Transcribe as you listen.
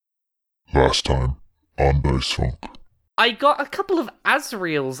Last time on Dice Funk. I got a couple of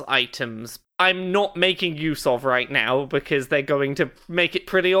Azrael's items I'm not making use of right now because they're going to make it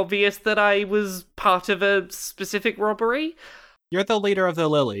pretty obvious that I was part of a specific robbery. You're the leader of the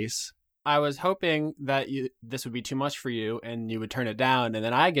Lilies. I was hoping that this would be too much for you and you would turn it down and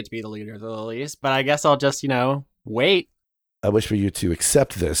then I get to be the leader of the Lilies, but I guess I'll just, wait. I wish for you to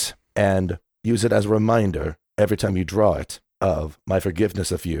accept this and use it as a reminder every time you draw it of my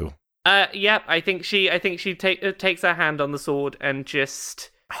forgiveness of you. Yep, I think she takes her hand on the sword and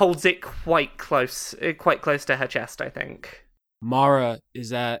just holds it quite close to her chest, I think. Mara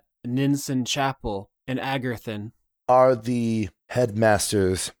is at Ninsen Chapel in Agarthan. Are the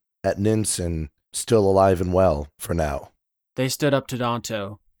headmasters at Ninsen still alive and well for now? They stood up to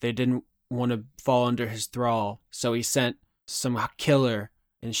Danto. They didn't want to fall under his thrall, so he sent some killer,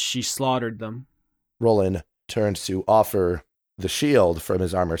 and she slaughtered them. Roland turns to offer the shield from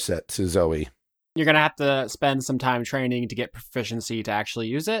his armor set to Zoe. You're going to have to spend some time training to get proficiency to actually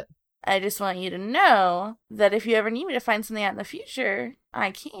use it. I just want you to know that if you ever need me to find something out in the future, I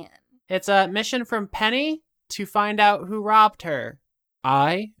can. It's a mission from Penny to find out who robbed her.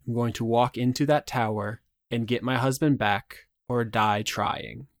 I am going to walk into that tower and get my husband back or die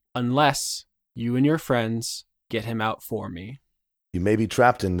trying. Unless you and your friends get him out for me. You may be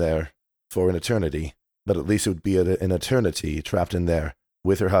trapped in there for an eternity, but at least it would be an eternity trapped in there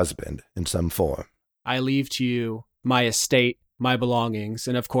with her husband in some form. I leave to you my estate, my belongings,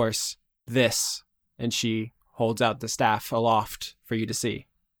 and of course, this. And she holds out the staff aloft for you to see.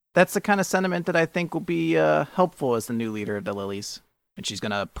 That's the kind of sentiment that I think will be helpful as the new leader of the Lilies. And she's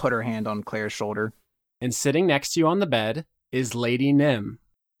going to put her hand on Claire's shoulder. And sitting next to you on the bed is Lady Nim.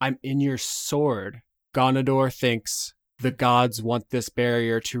 I'm in your sword. Gonador thinks the gods want this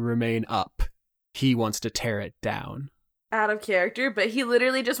barrier to remain up. He wants to tear it down. Out of character, but he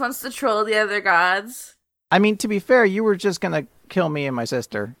literally just wants to troll the other gods. I mean, to be fair, you were just going to kill me and my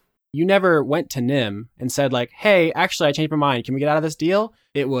sister. You never went to Nim and said hey, actually, I changed my mind. Can we get out of this deal?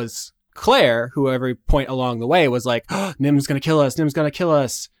 It was Claire who every point along the way was like, oh, Nim's going to kill us. Nim's going to kill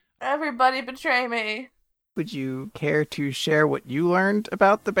us. Everybody betray me. Would you care to share what you learned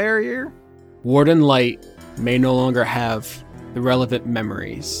about the barrier? Warden Light may no longer have the relevant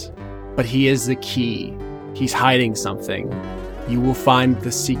memories, but he is the key. He's hiding something. You will find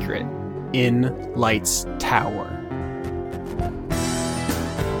the secret in Light's tower.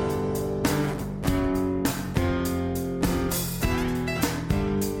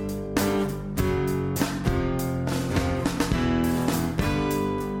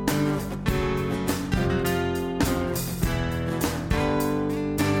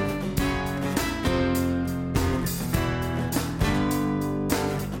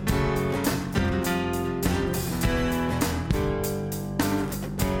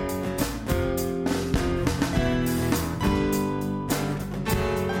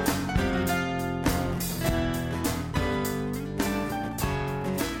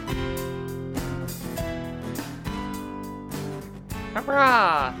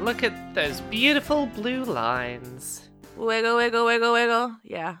 Hurrah! Look at those beautiful blue lines. Wiggle, wiggle, wiggle, wiggle.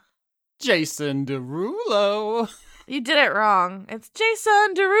 Yeah. Jason Derulo. You did it wrong. It's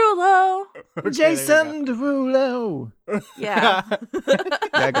Jason Derulo. Okay, Jason Derulo. Yeah.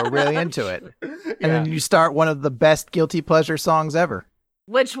 Gotta go really into it. And then you start one of the best guilty pleasure songs ever.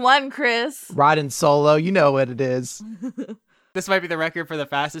 Which one, Chris? Riding solo, you know what it is. This might be the record for the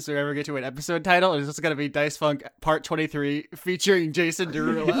fastest we ever get to an episode title. It's just going to be Dice Funk Part 23 featuring Jason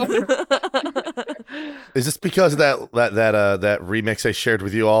Derulo. Is this because of that remix I shared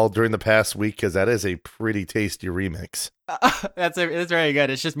with you all during the past week? Because that is a pretty tasty remix. It's very good.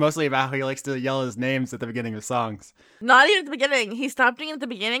 It's just mostly about how he likes to yell his names at the beginning of songs. Not even at the beginning. He stopped doing it at the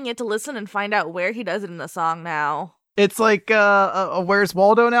beginning. You have to listen and find out where he does it in the song now. It's like, Where's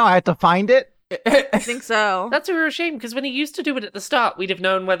Waldo now? I have to find it. I think so. That's a real shame, because when he used to do it at the start, we'd have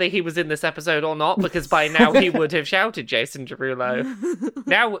known whether he was in this episode or not, because by now he would have shouted Jason Derulo.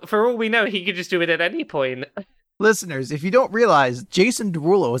 Now, for all we know, he could just do it at any point. Listeners, if you don't realize, Jason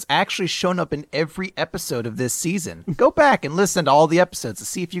Derulo has actually shown up in every episode of this season. Go back and listen to all the episodes to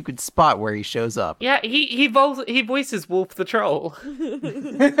see if you could spot where he shows up. Yeah, he voices Wolf the Troll. No,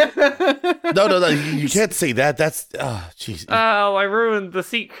 you can't say that. That's, jeez. Oh, I ruined the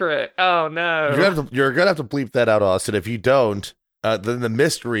secret. Oh, no. You're gonna have to bleep that out, Austin. If you don't, then the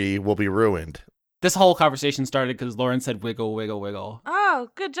mystery will be ruined. This whole conversation started because Lauren said wiggle, wiggle, wiggle. Oh,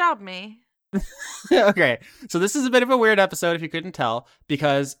 good job, me. Okay, so this is a bit of a weird episode if you couldn't tell,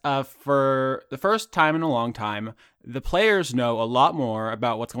 because for the first time in a long time, the players know a lot more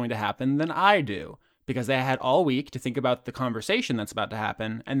about what's going to happen than I do. because they had all week to think about the conversation that's about to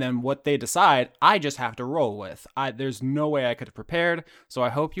happen, and then what they decide, I just have to roll with. There's no way I could have prepared, so I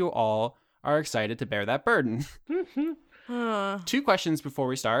hope you all are excited to bear that burden. 2 questions before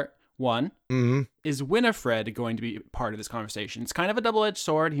we start. 1, is Winifred going to be part of this conversation? It's kind of a double-edged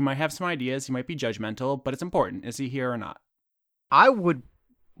sword. He might have some ideas. He might be judgmental, but it's important. Is he here or not? I would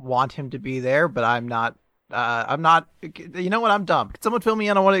want him to be there, but I'm not. You know what? I'm dumb. Can someone fill me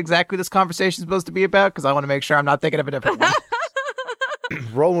in on what exactly this conversation is supposed to be about? Because I want to make sure I'm not thinking of a different one.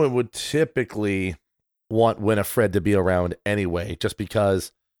 Roland would typically want Winifred to be around anyway, just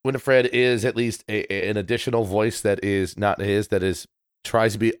because Winifred is at least an additional voice that is not his, that is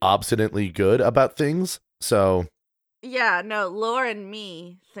tries to be obstinately good about things. So Yeah, no, Lauren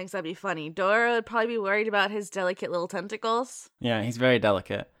me thinks that'd be funny. Dora would probably be worried about his delicate little tentacles. Yeah, he's very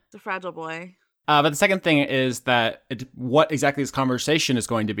delicate. It's a fragile boy. But the second thing is that what exactly this conversation is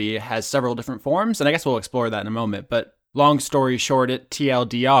going to be has several different forms, and I guess we'll explore that in a moment. But long story short, at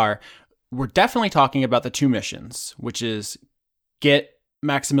TLDR, we're definitely talking about the 2 missions, which is get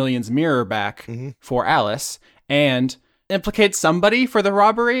Maximilian's mirror back for Alice and implicate somebody for the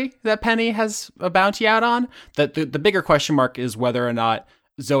robbery that Penny has a bounty out on. The bigger question mark is whether or not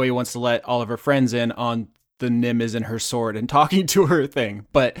Zoe wants to let all of her friends in on the Nim is in her sword and talking to her thing.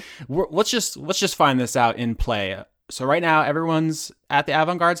 But let's just find this out in play. So right now, everyone's at the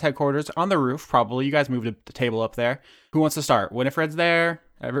Avant-Garde's headquarters on the roof. Probably you guys moved the table up there. Who wants to start? Winifred's there.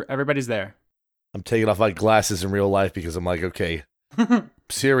 Everybody's there. I'm taking off my glasses in real life because I'm like, okay,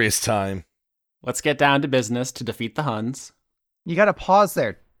 serious time. Let's get down to business to defeat the Huns. You got to pause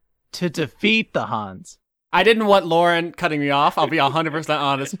there. To defeat the Huns. I didn't want Lauren cutting me off. I'll be 100%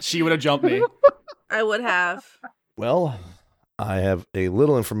 honest. She would have jumped me. I would have. Well, I have a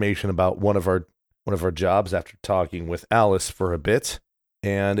little information about one of our jobs after talking with Alice for a bit,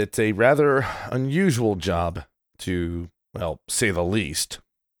 and it's a rather unusual job to, well, say the least.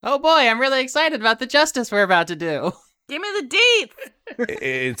 Oh boy, I'm really excited about the justice we're about to do. Give me the deets!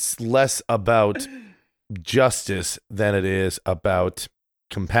 It's less about justice than it is about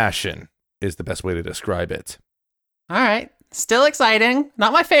compassion, is the best way to describe it. All right. Still exciting.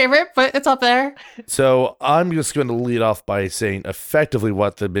 Not my favorite, but it's up there. So I'm just going to lead off by saying effectively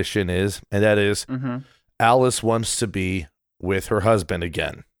what the mission is, and that is Alice wants to be with her husband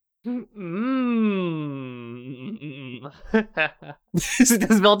again. Does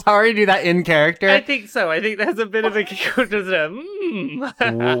Beltari do that in character? I think so. I think there's a bit of a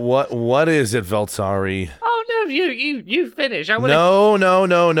What is it, Veltari? Oh no, you finish. I wanna... No.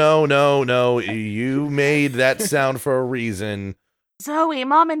 You made that sound for a reason. Zoe,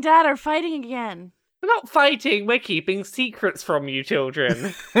 Mom and Dad are fighting again. We're not fighting. We're keeping secrets from you,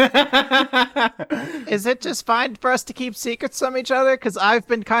 children. Is it just fine for us to keep secrets from each other? Because I've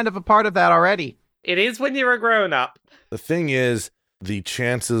been kind of a part of that already. It is when you're a grown-up. The thing is, the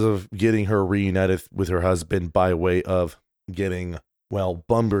chances of getting her reunited with her husband by way of getting, well,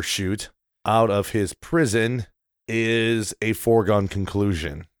 Bumbershoot out of his prison is a foregone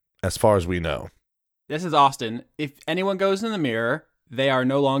conclusion, as far as we know. This is Austin. If anyone goes in the mirror, they are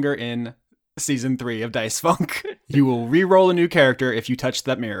no longer in Season 3 of Dice Funk. You will re-roll a new character if you touch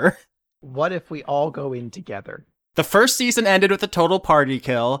that mirror. What if we all go in together? The first season ended with a total party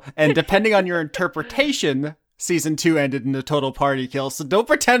kill, and depending on your interpretation, Season 2 ended in a total party kill, so don't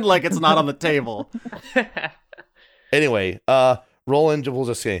pretend like it's not on the table. Anyway, Roland will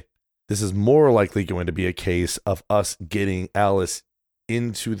just say, this is more likely going to be a case of us getting Alice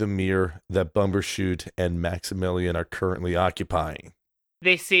into the mirror that Bumbershoot and Maximilian are currently occupying.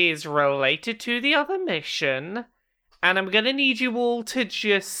 This is related to the other mission, and I'm gonna need you all to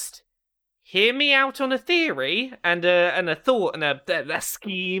just hear me out on a theory and a thought and a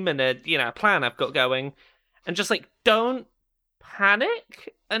scheme and a plan I've got going, and just don't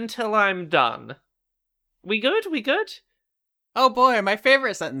panic until I'm done. We good? We good? Oh boy, my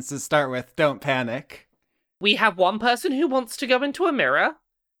favorite sentences start with "Don't panic." We have one person who wants to go into a mirror,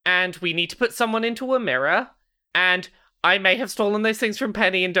 and we need to put someone into a mirror, and I may have stolen those things from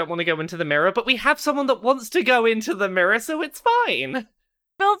Penny and don't want to go into the mirror, but we have someone that wants to go into the mirror, so it's fine.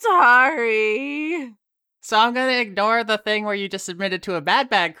 Beltari. So I'm going to ignore the thing where you just admitted to a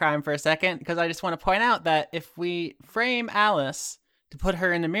bad crime for a second, because I just want to point out that if we frame Alice to put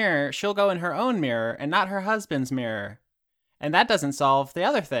her in the mirror, she'll go in her own mirror and not her husband's mirror. And that doesn't solve the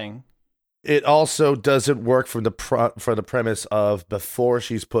other thing. It also doesn't work from the premise of before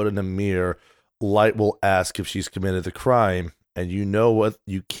she's put in a mirror, Light will ask if she's committed the crime, and you know what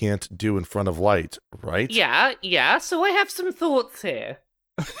you can't do in front of Light, right? Yeah, so I have some thoughts here.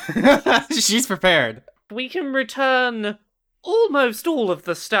 She's prepared. We can return almost all of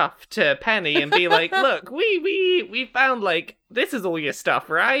the stuff to Penny and be like, look, we found, like, this is all your stuff,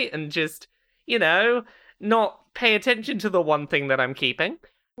 right? And just, not pay attention to the one thing that I'm keeping.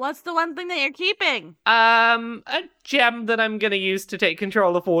 What's the one thing that you're keeping? A gem that I'm gonna use to take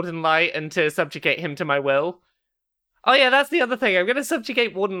control of Warden Light and to subjugate him to my will. Oh yeah, that's the other thing. I'm gonna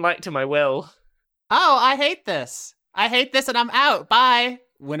subjugate Warden Light to my will. Oh, I hate this. I hate this and I'm out. Bye.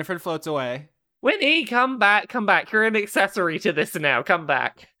 Winifred floats away. Winnie, come back. You're an accessory to this now. Come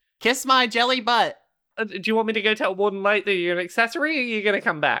back. Kiss my jelly butt. Do you want me to go tell Warden Light that you're an accessory, or are you gonna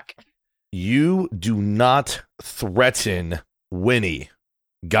come back? You do not threaten Winnie.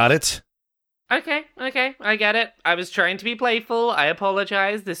 Got it? Okay, I get it. I was trying to be playful. I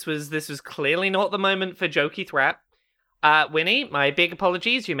apologize. This was clearly not the moment for jokey threat. Winnie, my big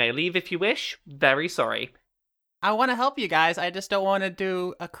apologies. You may leave if you wish. Very sorry. I want to help you guys. I just don't want to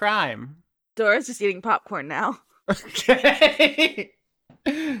do a crime. Dora's just eating popcorn now. Okay.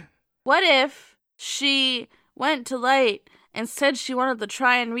 What if she went to Light and said she wanted to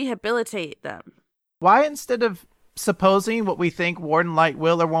try and rehabilitate them? Why, instead of supposing what we think Warden Light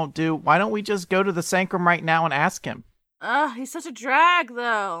will or won't do, why don't we just go to the Sanctum right now and ask him? He's such a drag,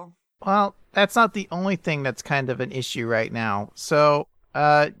 though. Well, that's not the only thing that's kind of an issue right now. So,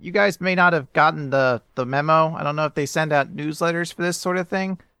 you guys may not have gotten the memo. I don't know if they send out newsletters for this sort of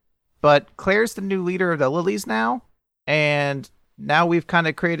thing, but Claire's the new leader of the Lilies now, and now we've kind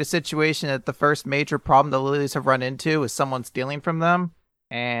of created a situation that the first major problem the Lilies have run into is someone stealing from them,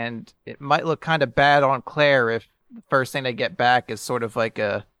 and it might look kind of bad on Claire if the first thing they get back is sort of like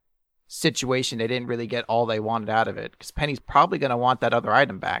a situation they didn't really get all they wanted out of it, because Penny's probably going to want that other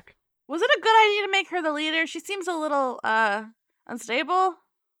item back. Was it a good idea to make her the leader? She seems a little, unstable.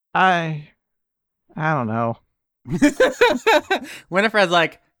 I don't know. Winifred's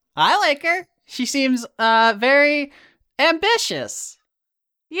like, I like her. She seems very ambitious.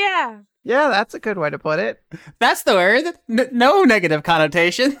 Yeah. Yeah, that's a good way to put it. That's the word. No negative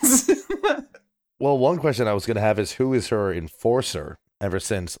connotations. Well, one question I was going to have is, who is her enforcer ever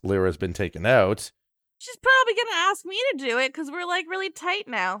since Lyra's been taken out? She's probably gonna ask me to do it, because we're, like, really tight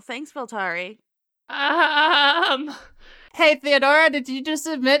now. Thanks, Viltari. Hey, Theodora, did you just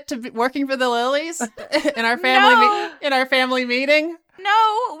admit to working for the Lilies in our family in our family meeting?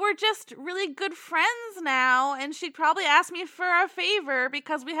 No, we're just really good friends now, and she'd probably ask me for a favor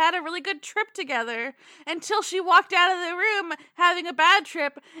because we had a really good trip together until she walked out of the room having a bad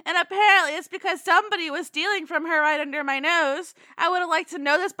trip, and apparently it's because somebody was stealing from her right under my nose. I would have liked to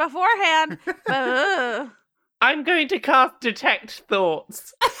know this beforehand, but I'm going to cast Detect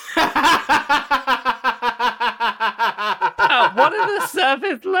Thoughts. What are the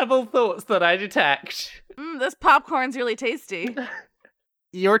surface level thoughts that I detect? This popcorn's really tasty.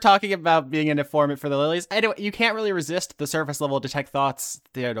 You're talking about being an informant for the Lilies. Anyway, you can't really resist the surface level detect thoughts,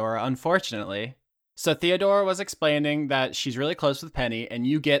 Theodora, unfortunately. So Theodora was explaining that she's really close with Penny, and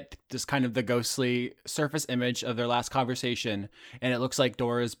you get this kind of the ghostly surface image of their last conversation, and it looks like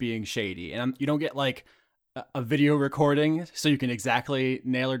Dora's being shady. And you don't get like a video recording, so you can exactly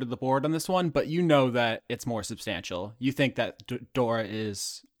nail her to the board on this one, but you know that it's more substantial. You think that Dora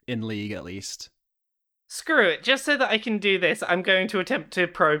is in league, at least. Screw it. Just so that I can do this, I'm going to attempt to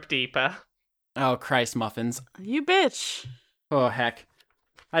probe deeper. Oh, Christ, muffins. You bitch. Oh, heck.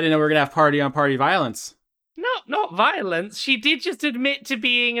 I didn't know we were going to have party-on-party violence. Not violence. She did just admit to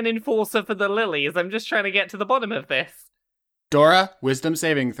being an enforcer for the Lilies. I'm just trying to get to the bottom of this. Dora, wisdom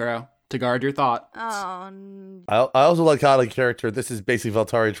saving throw to guard your thought. Oh. I also like how the character, this is basically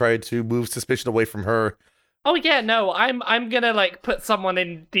Valtari trying to move suspicion away from her. Oh yeah, no, I'm gonna like put someone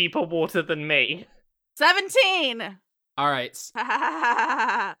in deeper water than me. 17! All right.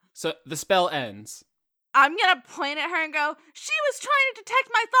 So the spell ends. I'm gonna point at her and go, she was trying to detect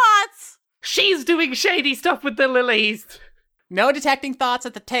my thoughts! She's doing shady stuff with the Lilies! No detecting thoughts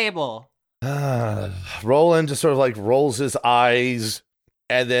at the table. Roland just sort of like rolls his eyes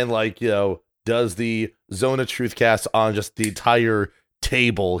and then does the Zone of Truth cast on just the entire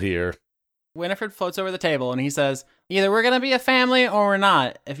table here. Winifred floats over the table and he says, either we're going to be a family or we're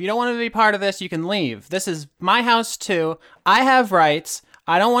not. If you don't want to be part of this, you can leave. This is my house too. I have rights.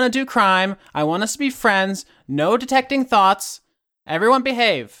 I don't want to do crime. I want us to be friends. No detecting thoughts. Everyone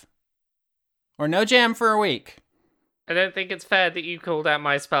behave. Or no jam for a week. I don't think it's fair that you called out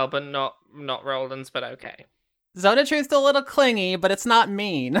my spell, but not Roland's, but okay. Zone of Truth's a little clingy, but it's not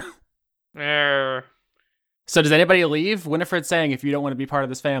mean. Err. So does anybody leave? Winifred's saying if you don't want to be part of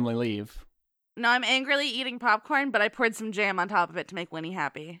this family, leave. No, I'm angrily eating popcorn, but I poured some jam on top of it to make Winnie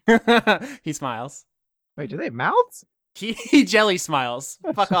happy. He smiles. Wait, do they have mouths? He jelly smiles.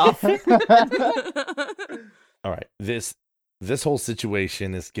 Fuck off. All right, this this whole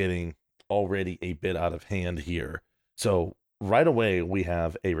situation is getting already a bit out of hand here. So right away, we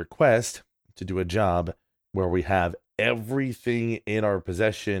have a request to do a job where we have everything in our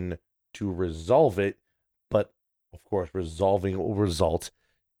possession to resolve it. But of course, resolving will result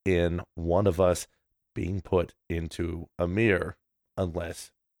in one of us being put into a mirror,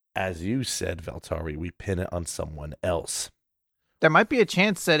 unless, as you said, Valtari, we pin it on someone else. There might be a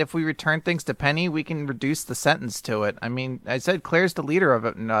chance that if we return things to Penny, we can reduce the sentence to it. I mean, I said Claire's the leader of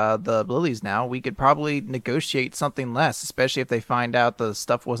it, the Lilies now. We could probably negotiate something less, especially if they find out the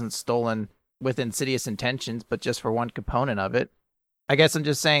stuff wasn't stolen with insidious intentions, but just for one component of it. I guess I'm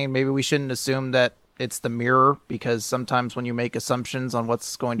just saying maybe we shouldn't assume that it's the mirror, because sometimes when you make assumptions on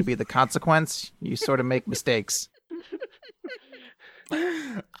what's going to be the consequence, you sort of make mistakes.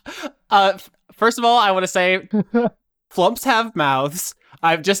 First of all, I want to say flumps have mouths.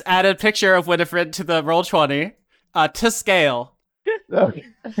 I've just added a picture of Winifred to the Roll20 to scale.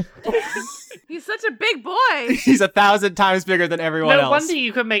 He's such a big boy. He's 1,000 times bigger than everyone else. No wonder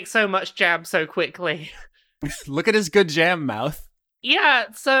you can make so much jam so quickly. Look at his good jam mouth. Yeah,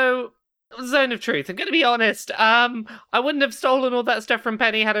 so zone of truth. I'm going to be honest. I wouldn't have stolen all that stuff from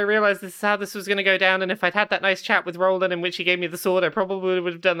Penny had I realized this is how this was going to go down. And if I'd had that nice chat with Roland in which he gave me the sword, I probably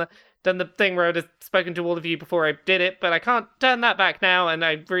would have done the thing where I'd have spoken to all of you before I did it. But I can't turn that back now, and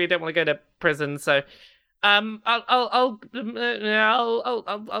I really don't want to go to prison. So, I'll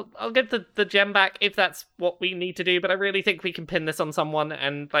get the gem back if that's what we need to do. But I really think we can pin this on someone,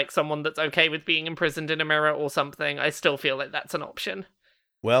 and like someone that's okay with being imprisoned in a mirror or something. I still feel like that's an option.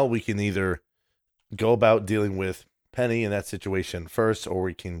 Well, we can either go about dealing with Penny in that situation first, or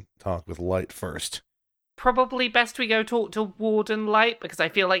we can talk with Light first. Probably best we go talk to Warden Light, because I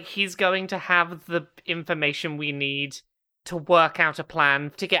feel like he's going to have the information we need to work out a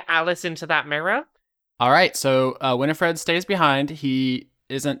plan to get Alice into that mirror. All right, so Winifred stays behind. He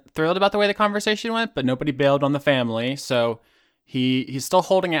isn't thrilled about the way the conversation went, but nobody bailed on the family, so he's still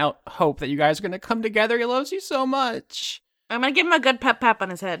holding out hope that you guys are going to come together. He loves you so much. I'm going to give him a good pep on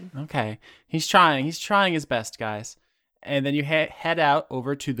his head. Okay. He's trying his best, guys. And then you head out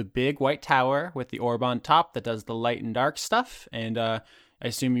over to the big white tower with the orb on top that does the light and dark stuff. And I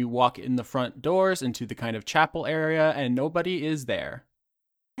assume you walk in the front doors into the kind of chapel area, and nobody is there.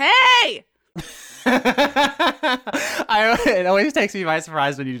 Hey! It always takes me by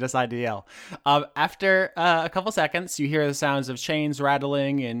surprise when you decide to yell. After a couple seconds, you hear the sounds of chains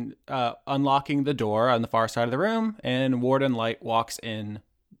rattling and unlocking the door on the far side of the room, and Warden Light walks in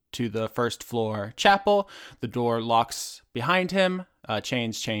to the first floor chapel. The door locks behind him.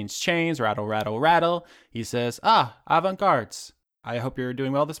 Chains, rattle, rattle, rattle. He says, avant-gardes. I hope you're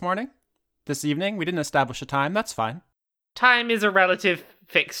doing well this morning. This evening, we didn't establish a time. That's fine. Time is a relative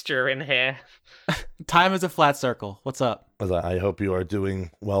fixture in here. Time is a flat circle. What's up? I hope you are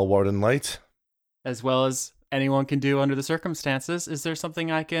doing well, Warden Light. As well as anyone can do under the circumstances. Is there something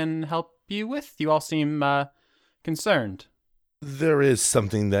I can help you with? You all seem concerned. There is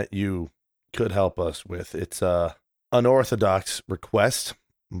something that you could help us with. It's a unorthodox request,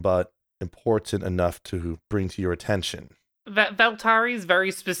 but important enough to bring to your attention. Valtari's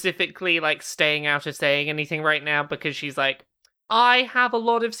very specifically staying out of saying anything right now because she's like, I have a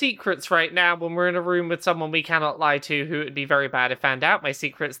lot of secrets right now when we're in a room with someone we cannot lie to, who would be very bad if found out my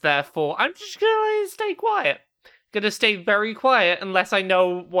secrets. Therefore, I'm just gonna stay quiet. Gonna stay very quiet unless I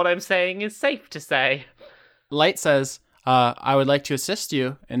know what I'm saying is safe to say. Light says, I would like to assist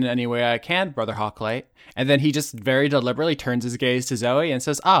you in any way I can, Brother Hawklight. And then he just very deliberately turns his gaze to Zoe and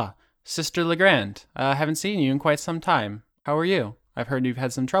says, Sister Legrand, haven't seen you in quite some time. How are you? I've heard you've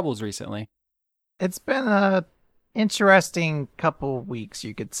had some troubles recently. It's been a interesting couple weeks,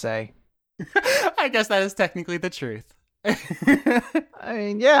 you could say. I guess that is technically the truth. I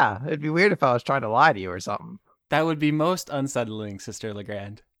mean, yeah, it'd be weird if I was trying to lie to you or something. That would be most unsettling, Sister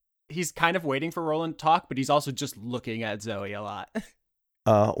Legrand. He's kind of waiting for Roland to talk, but he's also just looking at Zoe a lot.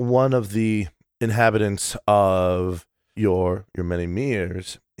 One of the inhabitants of your many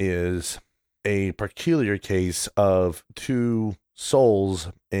mirrors is a peculiar case of two souls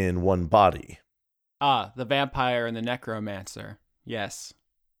in one body. The vampire and the necromancer. Yes.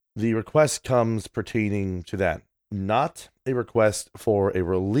 The request comes pertaining to that. Not a request for a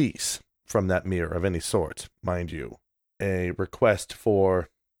release from that mirror of any sort, mind you. A request for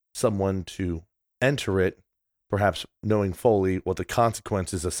someone to enter it, perhaps knowing fully what the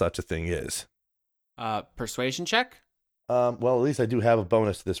consequences of such a thing is. Persuasion check? Well, at least I do have a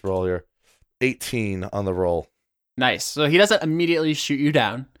bonus to this roll here. 18 on the roll. Nice. So he doesn't immediately shoot you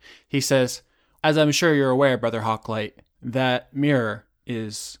down. He says, as I'm sure you're aware, Brother Hawklight, that mirror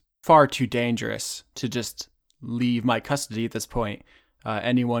is far too dangerous to just leave my custody at this point.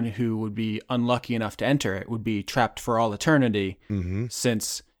 Anyone who would be unlucky enough to enter it would be trapped for all eternity,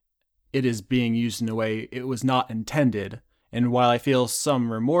 since it is being used in a way it was not intended. And while I feel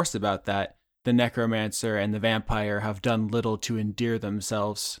some remorse about that, the necromancer and the vampire have done little to endear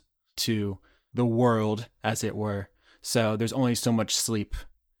themselves to the world, as it were. So there's only so much sleep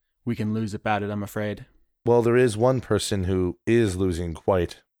we can lose about it, I'm afraid. Well, there is one person who is losing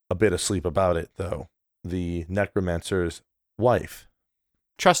quite a bit of sleep about it, though. The necromancer's wife.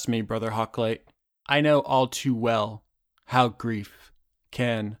 Trust me, Brother Hawklight, I know all too well how grief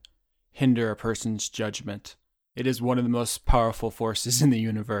can hinder a person's judgment. It is one of the most powerful forces in the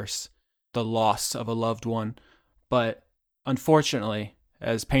universe, the loss of a loved one. But unfortunately,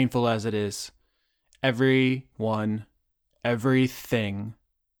 as painful as it is, everyone, everything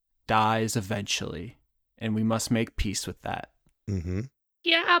dies eventually, and we must make peace with that.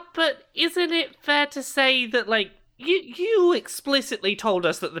 Yeah, but isn't it fair to say that, like, you explicitly told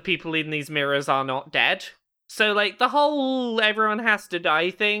us that the people in these mirrors are not dead? So, like, the whole everyone has to die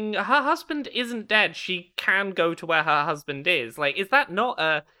thing, her husband isn't dead. She can go to where her husband is. Like, is that not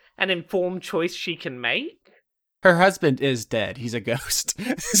an informed choice she can make? Her husband is dead. He's a ghost.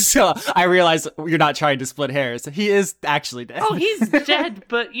 So I realize you're not trying to split hairs. He is actually dead. Oh, he's dead,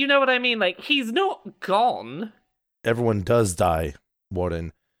 but you know what I mean? Like, he's not gone. Everyone does die,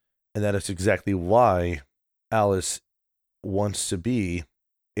 Warden, and that is exactly why Alice wants to be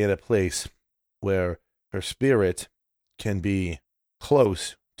in a place where her spirit can be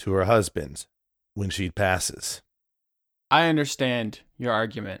close to her husband's when she passes. I understand your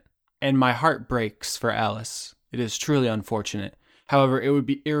argument, and my heart breaks for Alice. It is truly unfortunate. However, it would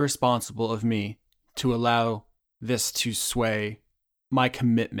be irresponsible of me to allow this to sway my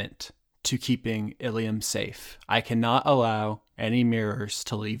commitment to keeping Ilium safe. I cannot allow any mirrors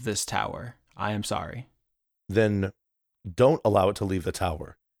to leave this tower. I am sorry. Then don't allow it to leave the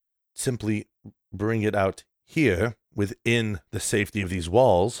tower. Simply bring it out here within the safety of these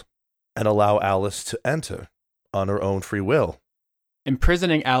walls and allow Alice to enter on her own free will.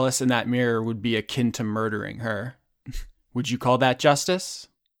 Imprisoning Alice in that mirror would be akin to murdering her. Would you call that justice?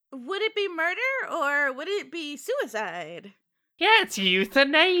 Would it be murder or would it be suicide? Yeah, it's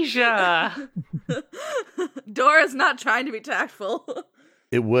euthanasia. Dora's not trying to be tactful.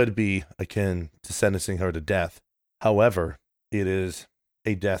 It would be akin to sentencing her to death. However, it is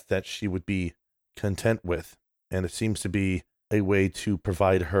a death that she would be content with, and it seems to be a way to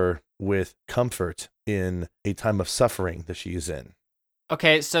provide her with comfort in a time of suffering that she is in.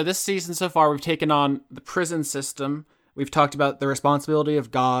 Okay, so this season so far, we've taken on the prison system. We've talked about the responsibility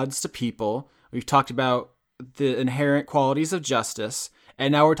of gods to people. We've talked about the inherent qualities of justice.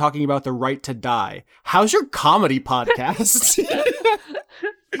 And now we're talking about the right to die. How's your comedy podcast?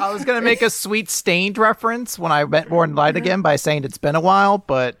 I was going to make a Sweet Stained reference when I met Born Light again by saying it's been a while,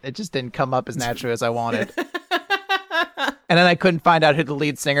 but it just didn't come up as naturally as I wanted. And then I couldn't find out who the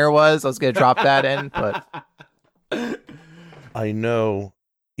lead singer was. I was going to drop that in, but... I know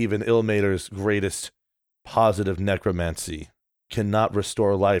even Ilmater's greatest positive necromancy cannot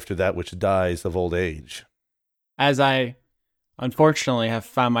restore life to that which dies of old age. As I unfortunately have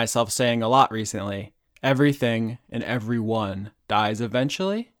found myself saying a lot recently, everything and everyone dies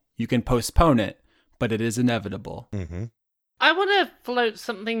eventually. You can postpone it, but it is inevitable. Mm-hmm. I want to float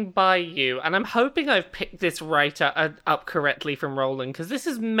something by you, and I'm hoping I've picked this right up correctly from Roland, because this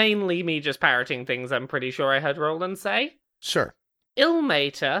is mainly me just parroting things I'm pretty sure I heard Roland say. Sure.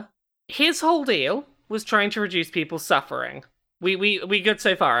 Ilmater, his whole deal was trying to reduce people's suffering. We good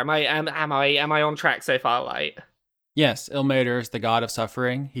so far? Am I on track so far, Light? Yes, Ilmater is the god of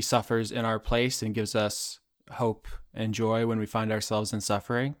suffering. He suffers in our place and gives us hope and joy when we find ourselves in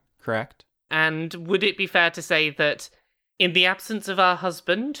suffering, correct? And would it be fair to say that in the absence of our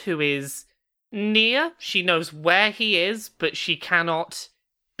husband, who is near, she knows where he is, but she cannot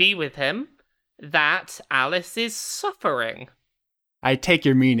be with him, that Alice is suffering? I take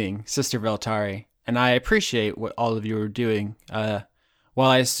your meaning, Sister Veltari, and I appreciate what all of you are doing. While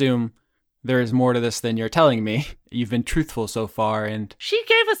I assume there is more to this than you're telling me, you've been truthful so far, and... She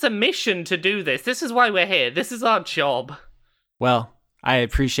gave us a mission to do this. This is why we're here. This is our job. Well, I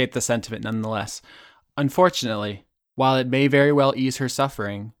appreciate the sentiment nonetheless. Unfortunately, while it may very well ease her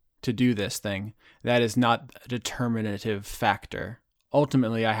suffering to do this thing, that is not a determinative factor.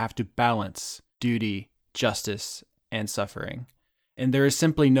 Ultimately, I have to balance duty, justice, and suffering. And there is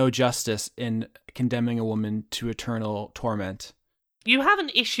simply no justice in condemning a woman to eternal torment. You have an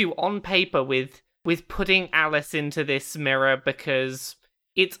issue on paper with putting Alice into this mirror because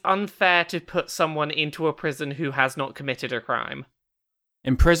it's unfair to put someone into a prison who has not committed a crime.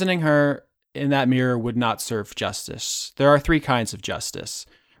 Imprisoning her in that mirror would not serve justice. There are 3 kinds of justice.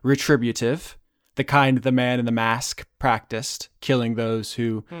 Retributive, the kind the man in the mask practiced, killing those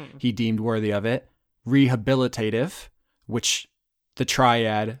who he deemed worthy of it. Rehabilitative, which the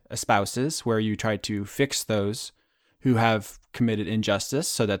triad espouses, where you try to fix those who have committed injustice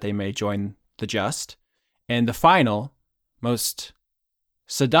so that they may join the just. And the final, most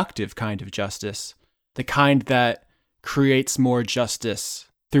seductive kind of justice, the kind that creates more justice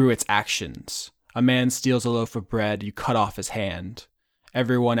through its actions. A man steals a loaf of bread, you cut off his hand.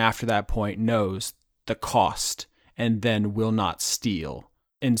 Everyone after that point knows the cost and then will not steal.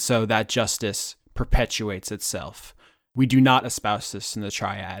 And so that justice perpetuates itself. We do not espouse this in the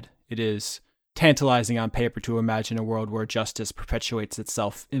triad. It is tantalizing on paper to imagine a world where justice perpetuates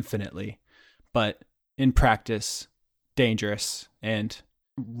itself infinitely, but in practice, dangerous and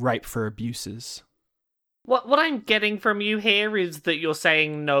ripe for abuses. What I'm getting from you here is that you're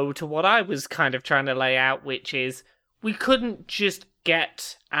saying no to what I was kind of trying to lay out, which is we couldn't just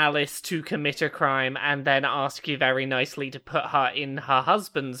get Alice to commit a crime and then ask you very nicely to put her in her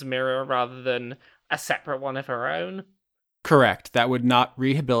husband's mirror rather than a separate one of her own. Correct. That would not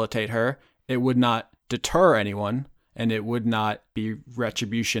rehabilitate her. It would not deter anyone, and it would not be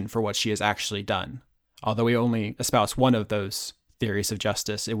retribution for what she has actually done. Although we only espouse one of those theories of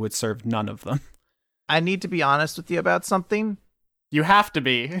justice, it would serve none of them. I need to be honest with you about something. You have to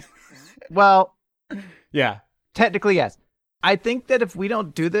be. Well, Yeah. technically, yes. I think that if we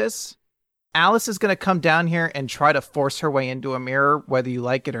don't do this, Alice is going to come down here and try to force her way into a mirror, whether you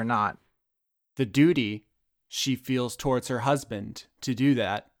like it or not. The duty she feels towards her husband to do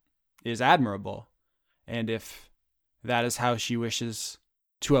that is admirable. And if that is how she wishes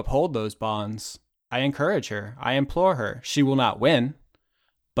to uphold those bonds, I encourage her. I implore her. She will not win,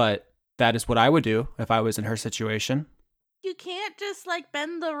 but that is what I would do if I was in her situation. You can't just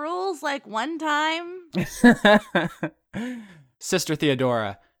bend the rules one time. Sister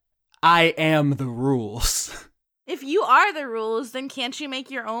Theodora, I am the rules. If you are the rules, then can't you make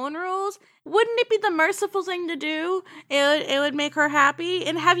your own rules? Wouldn't it be the merciful thing to do? It would make her happy.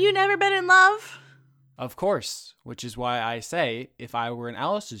 And have you never been in love? Of course, which is why I say if I were in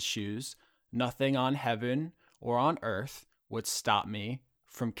Alice's shoes, nothing on heaven or on earth would stop me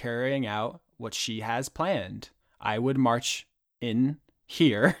from carrying out what she has planned. I would march in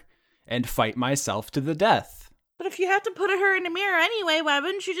here and fight myself to the death. But if you have to put her in a mirror anyway, why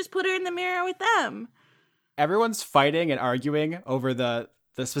wouldn't you just put her in the mirror with them? Everyone's fighting and arguing over the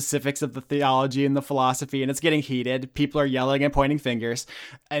specifics of the theology and the philosophy, and it's getting heated. People are yelling and pointing fingers.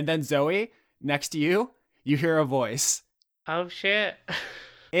 And then Zoe, next to you, you hear a voice. Oh shit.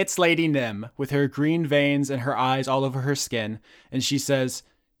 It's Lady Nim, with her green veins and her eyes all over her skin, and she says,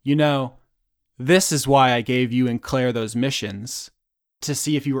 "You know, this is why I gave you and Claire those missions, to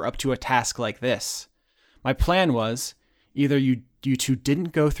see if you were up to a task like this. My plan was, either you two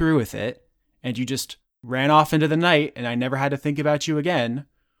didn't go through with it, and you just ran off into the night and I never had to think about you again,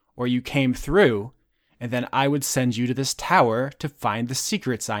 or you came through, and then I would send you to this tower to find the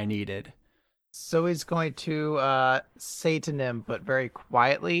secrets I needed." So he's going to say to Nim, but very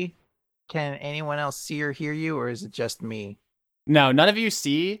quietly, "Can anyone else see or hear you, or is it just me?" No, none of you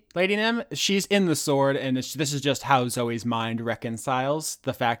see Lady Nim. She's in the sword, and this is just how Zoe's mind reconciles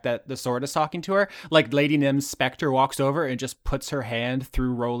the fact that the sword is talking to her. Lady Nim's specter walks over and just puts her hand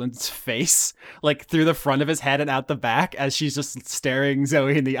through Roland's face, through the front of his head and out the back, as she's just staring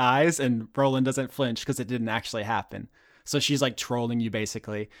Zoe in the eyes, and Roland doesn't flinch because it didn't actually happen. So she's trolling you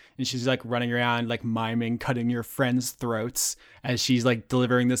basically, and she's running around miming cutting your friends' throats as she's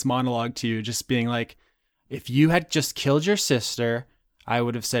delivering this monologue to you, just being if you had just killed your sister, I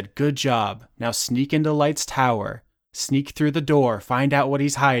would have said, "Good job. Now sneak into Light's tower. Sneak through the door. Find out what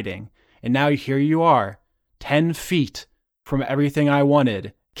he's hiding. And now here you are, 10 feet from everything I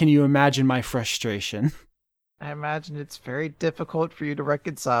wanted. Can you imagine my frustration?" I imagine it's very difficult for you to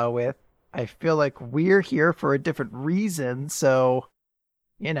reconcile with. I feel like we're here for a different reason, so,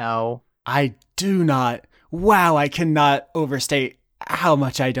 I do not. Wow, I cannot overstate how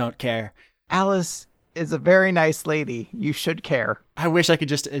much I don't care. Alice is a very nice lady. You should care. I wish I could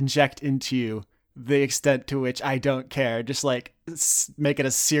just inject into you the extent to which I don't care. Just make it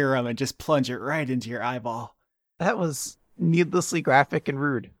a serum and just plunge it right into your eyeball. That was needlessly graphic and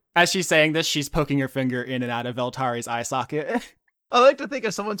rude. As she's saying this, she's poking her finger in and out of Veltari's eye socket. I like to think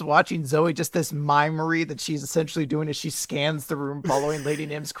if someone's watching Zoe, just this mimery that she's essentially doing as she scans the room following Lady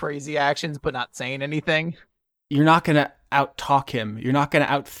Nim's crazy actions, but not saying anything. You're not going to out-talk him. You're not going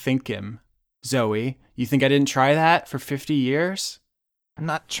to out-think him, Zoe. You think I didn't try that for 50 years? I'm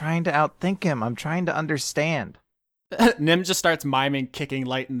not trying to outthink him. I'm trying to understand. Nim just starts miming kicking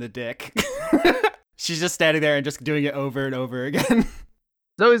Light in the dick. She's just standing there and just doing it over and over again.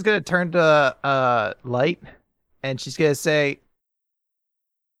 Zoe's gonna turn to Light, and she's gonna say,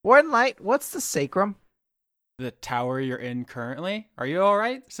 Warden Light, what's the sacrum? The tower you're in currently? Are you all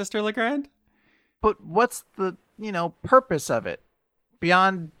right, Sister Legrand? But what's the, purpose of it?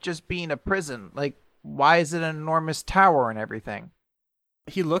 Beyond just being a prison. Like, why is it an enormous tower and everything?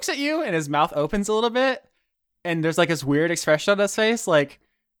 He looks at you and his mouth opens a little bit, and there's like this weird expression on his face, like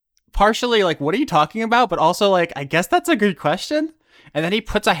partially like, what are you talking about? But also like, I guess that's a good question. And then he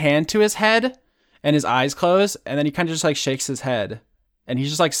puts a hand to his head and his eyes close, and then he kind of just like shakes his head, and he's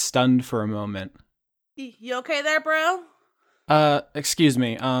just like stunned for a moment. You okay there, bro? Excuse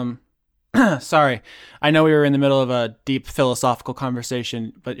me. Sorry. I know we were in the middle of a deep philosophical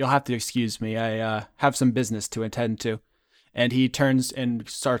conversation, but you'll have to excuse me. I have some business to attend to. And he turns and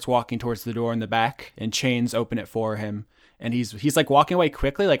starts walking towards the door in the back, and chains open it for him. And he's like walking away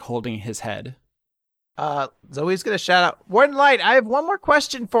quickly, like holding his head. Zoe's gonna shout out, Warden Light, I have one more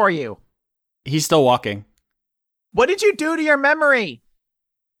question for you. He's still walking. What did you do to your memory?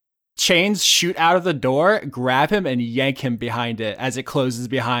 Chains shoot out of the door, grab him, and yank him behind it as it closes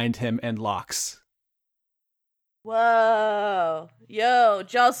behind him and locks. Whoa. Yo,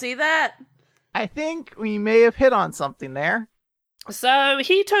 did y'all see that? I think we may have hit on something there. So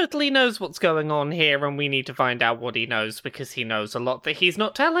he totally knows what's going on here, and we need to find out what he knows, because he knows a lot that he's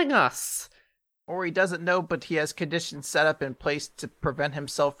not telling us. Or he doesn't know, but he has conditions set up in place to prevent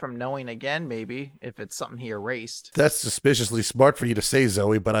himself from knowing again, maybe, if it's something he erased. That's suspiciously smart for you to say,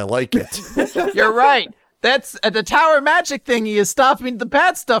 Zoe, but I like it. You're right. That's the tower magic thingy is stopping the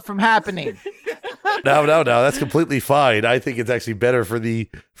bad stuff from happening. No, that's completely fine. I think it's actually better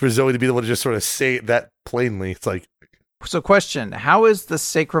for Zoe to be able to just sort of say it that plainly. It's like, so question, how is the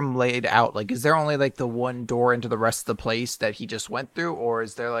sacrum laid out? Like, is there only like the one door into the rest of the place that he just went through, or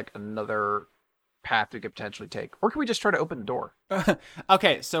is there like another path we could potentially take? Or can we just try to open the door?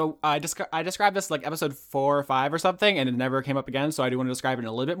 Okay, so I described this like episode 4 or 5 or something, and it never came up again, so I do want to describe it in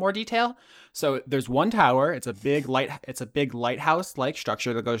a little bit more detail. So there's one tower. It's a big lighthouse-like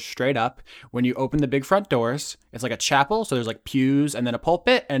structure that goes straight up. When you open the big front doors, it's like a chapel, so there's like pews and then a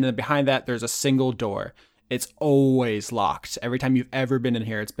pulpit, and then behind that there's a single door. It's always locked. Every time you've ever been in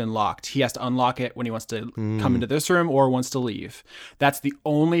here, it's been locked. He has to unlock it when he wants to come into this room or wants to leave. That's the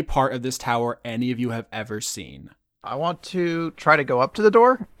only part of this tower any of you have ever seen. I want to try to go up to the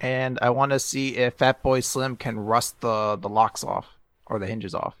door, and I want to see if Fat Boy Slim can rust the locks off or the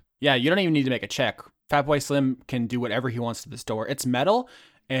hinges off. Yeah, you don't even need to make a check. Fat Boy Slim can do whatever he wants to this door. It's metal,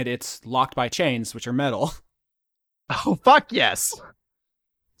 and it's locked by chains, which are metal. Oh, fuck yes.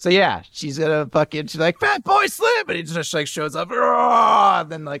 So yeah, she's like, Fat Boy Slim, and he just like shows up,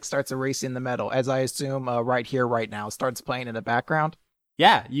 and then like starts erasing the metal, as I assume right here, right now, starts playing in the background.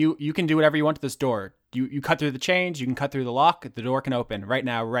 Yeah, you can do whatever you want to this door. You cut through the chains, you can cut through the lock, the door can open right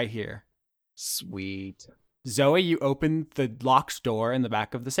now, right here. Sweet. Zoe, you open the locked door in the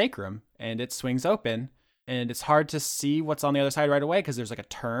back of the sacrum, and it swings open, and it's hard to see what's on the other side right away because there's like a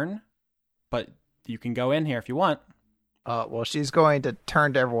turn, but you can go in here if you want. Well, she's going to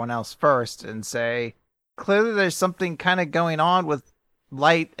turn to everyone else first and say, clearly there's something kind of going on with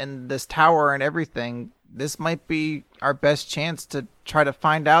Light and this tower and everything. This might be our best chance to try to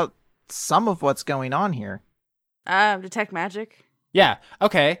find out some of what's going on here. Detect magic. Yeah,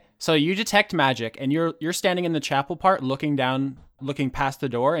 okay. So you detect magic, and you're standing in the chapel part, looking past the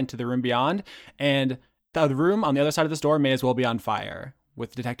door into the room beyond, and the room on the other side of this door may as well be on fire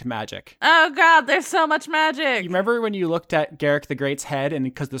with detect magic. Oh god, there's so much magic. You remember when you looked at Garrick the Great's head, and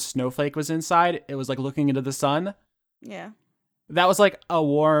because the snowflake was inside, it was like looking into the sun? Yeah. That was like a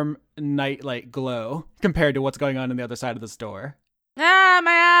warm nightlight glow compared to what's going on the other side of this door. Ah,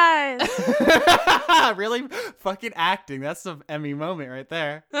 my eyes. Really fucking acting. That's some Emmy moment right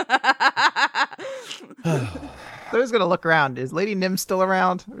there. I was gonna look around. Is Lady Nim still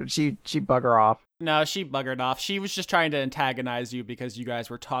around? Or did she bugger off? No, she buggered off. She was just trying to antagonize you because you guys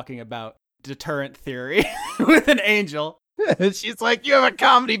were talking about deterrent theory with an angel. She's like, you have a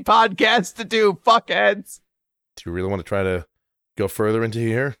comedy podcast to do, fuckheads. do you really want to try to go further into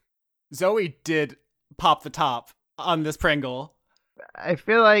here? Zoe did pop the top on this Pringle. I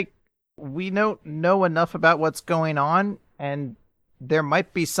feel like we don't know enough about what's going on, and there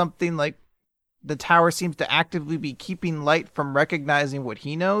might be something like the tower seems to actively be keeping Light from recognizing what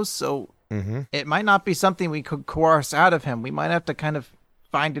he knows, so it might not be something we could coerce out of him. We might have to kind of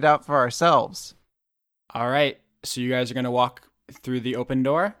find it out for ourselves. All right, so you guys are going to walk through the open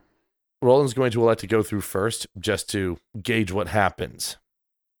door? Roland's going to elect to go through first, just to gauge what happens.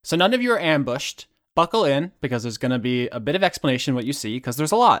 So none of you are ambushed. Buckle in, because there's going to be a bit of explanation what you see, because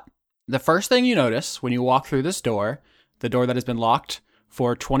there's a lot. The first thing you notice when you walk through this door, the door that has been locked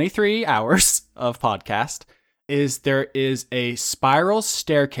for 23 hours of podcast, is there is a spiral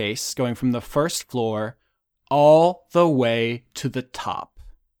staircase going from the first floor all the way to the top.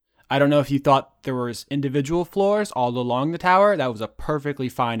 I don't know if you thought there was individual floors all along the tower. That was a perfectly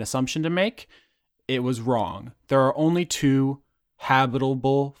fine assumption to make. It was wrong. There are only 2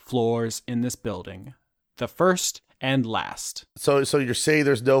 habitable floors in this building. The first and last. So you're saying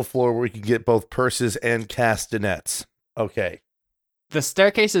there's no floor where we can get both purses and castanets. Okay. The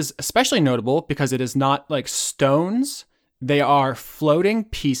staircase is especially notable because it is not like stones. They are floating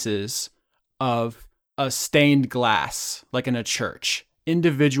pieces of a stained glass, like in a church.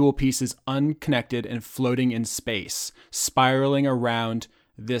 Individual pieces unconnected and floating in space, spiraling around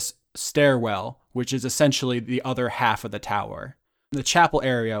this stairwell, which is essentially the other half of the tower. The chapel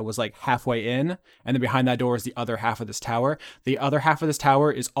area was like halfway in, and then behind that door is the other half of this tower. The other half of this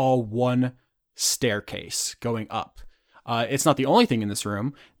tower is all one staircase going up. It's not the only thing in this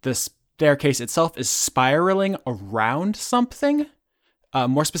room. The staircase itself is spiraling around something.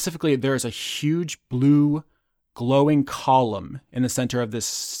 More specifically, there is a huge blue glowing column in the center of this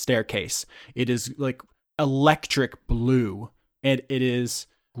staircase. It is like electric blue, and it is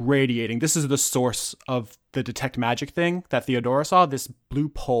radiating. This is the source of the detect magic thing that Theodora saw, this blue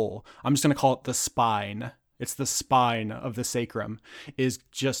pole. I'm just going to call it the spine. It's the spine of the sacrum. It's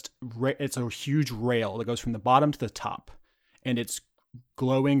a huge rail that goes from the bottom to the top, and it's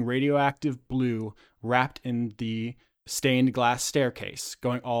glowing radioactive blue wrapped in the stained glass staircase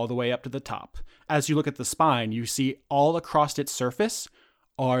going all the way up to the top. As you look at the spine, you see all across its surface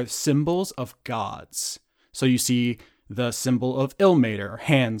are symbols of gods. So you see the symbol of Ilmater,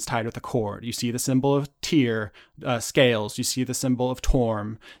 hands tied with a cord. You see the symbol of Tyr, scales. You see the symbol of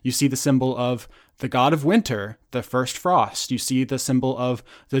Torm. You see the symbol of the god of winter, the first frost. You see the symbol of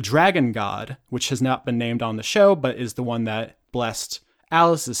the dragon god, which has not been named on the show, but is the one that blessed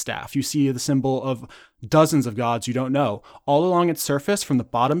Alice's staff. You see the symbol of dozens of gods you don't know. All along its surface, from the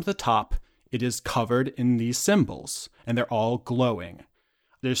bottom to the top, it is covered in these symbols, and they're all glowing.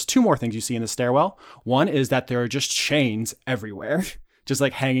 There's 2 more things you see in the stairwell. One is that there are just chains everywhere, just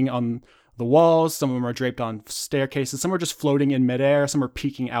like hanging on the walls. Some of them are draped on staircases. Some are just floating in midair. Some are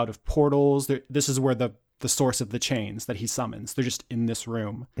peeking out of portals. This is where the source of the chains that he summons. They're just in this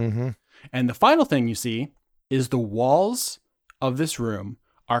room. Mm-hmm. And the final thing you see is the walls of this room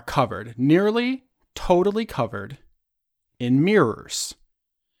are covered, nearly totally covered, in mirrors.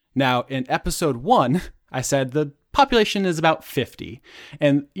 Now, in episode 1, I said the population is about 50.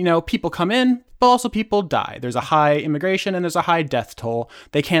 And, people come in, but also people die. There's a high immigration and there's a high death toll.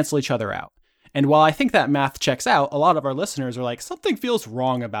 They cancel each other out. And while I think that math checks out, a lot of our listeners are like, something feels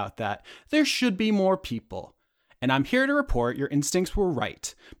wrong about that. There should be more people. And I'm here to report your instincts were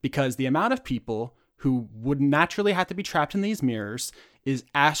right, because the amount of people who would naturally have to be trapped in these mirrors is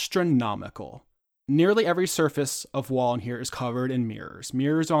astronomical. Nearly every surface of wall in here is covered in mirrors.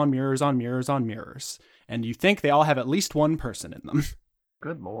 Mirrors on mirrors on mirrors on mirrors. And you think they all have at least one person in them.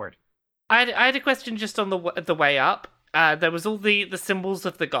 Good lord. I had a question just on the way up. There was all the symbols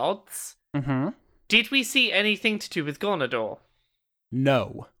of the gods. Mm-hmm. Did we see anything to do with Gonador?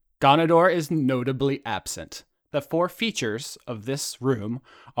 No. Gonador is notably absent. The 4 features of this room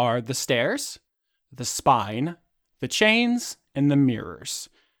are the stairs, the spine, the chains, and the mirrors.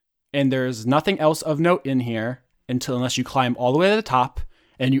 And there's nothing else of note in here unless you climb all the way to the top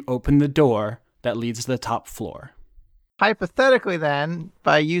and you open the door that leads to the top floor. Hypothetically, then,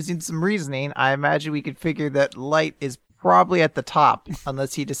 by using some reasoning, I imagine we could figure that Light is probably at the top,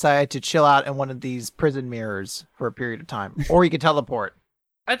 unless he decided to chill out in one of these prison mirrors for a period of time. Or he could teleport.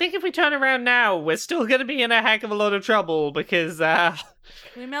 I think if we turn around now, we're still going to be in a heck of a lot of trouble because,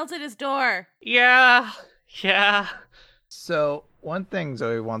 We melted his door. yeah. So, one thing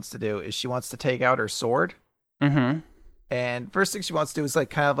Zoe wants to do is she wants to take out her sword. Mm-hmm. And first thing she wants to do is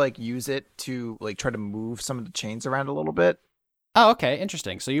use it to try to move some of the chains around a little bit. Oh, okay.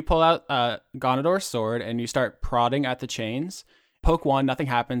 Interesting. So you pull out Gonador's sword and you start prodding at the chains. Poke one, nothing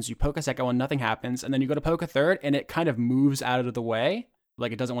happens. You poke a second one, nothing happens. And then you go to poke a third and it kind of moves out of the way.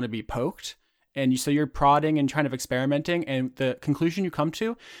 Like it doesn't want to be poked. And so you're prodding and kind of experimenting. And the conclusion you come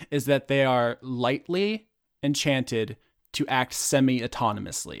to is that they are lightly enchanted to act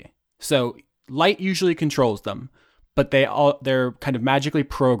semi-autonomously. So Light usually controls them, but they're kind of magically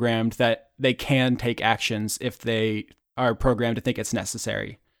programmed that they can take actions if they are programmed to think it's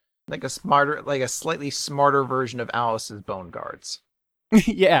necessary. Like a slightly smarter version of Alice's bone guards.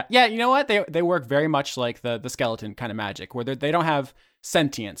 Yeah. You know what? They work very much like the skeleton kind of magic, where they don't have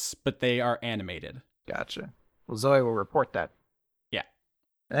sentience, but they are animated. Gotcha. Well, Zoe will report that. Yeah.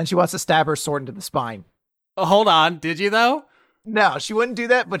 And then she wants to stab her sword into the spine. Oh, hold on. Did you, though? No, she wouldn't do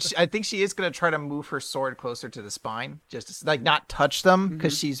that, but I think she is going to try to move her sword closer to the spine. Just to, like, not touch them,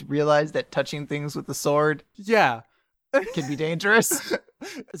 because she's realized that touching things with the sword Yeah. can be dangerous.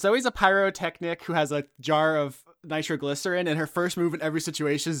 Zoe's a pyrotechnic who has a jar of nitroglycerin, and her first move in every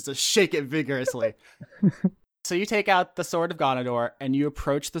situation is to shake it vigorously. So you take out the Sword of Ganondorf, and you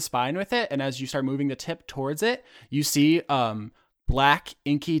approach the spine with it, and as you start moving the tip towards it, you see black,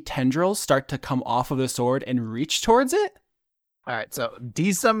 inky tendrils start to come off of the sword and reach towards it. All right, so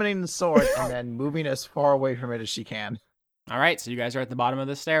desummoning the sword and then moving as far away from it as she can. All right, so you guys are at the bottom of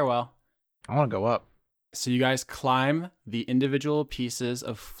the stairwell. I want to go up. So you guys climb the individual pieces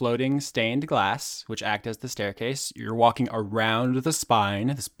of floating stained glass, which act as the staircase. You're walking around the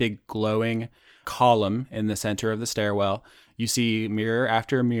spine, this big glowing column in the center of the stairwell. You see mirror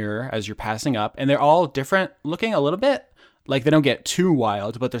after mirror as you're passing up, and they're all different looking a little bit. Like, they don't get too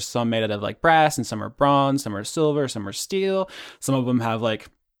wild, but there's some made out of like brass, and some are bronze, some are silver, some are steel. Some of them have like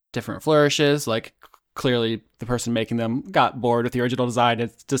different flourishes. Like, clearly the person making them got bored with the original design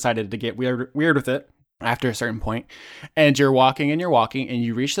and decided to get weird with it after a certain point. And you're walking, and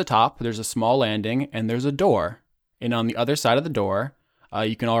you reach the top. There's a small landing, and there's a door. And on the other side of the door,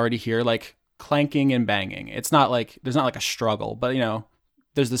 you can already hear like clanking and banging. It's not like, there's not like a struggle, but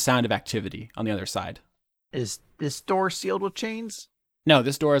there's the sound of activity on the other side. Is this door sealed with chains? No,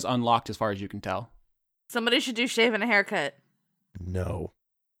 this door is unlocked as far as you can tell. Somebody should do shave and a haircut. No.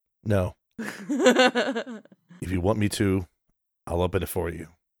 If you want me to, I'll open it for you.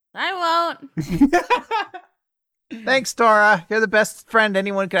 I won't. Thanks, Tora. You're the best friend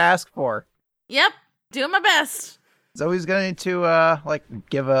anyone could ask for. Yep, doing my best. Zoe's going to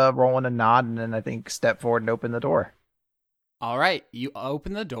give a Roland a nod, and then I think step forward and open the door. All right, you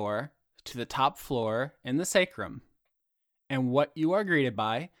open the door to the top floor in the sacrum. And what you are greeted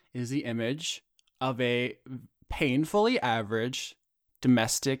by is the image of a painfully average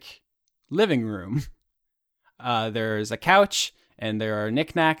domestic living room. There's a couch, and there are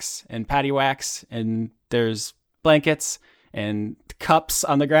knickknacks and paddywhacks, and there's blankets and cups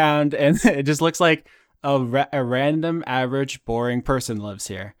on the ground, and it just looks like a random, average, boring person lives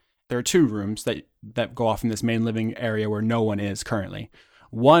here. There are two rooms that go off in this main living area where no one is currently.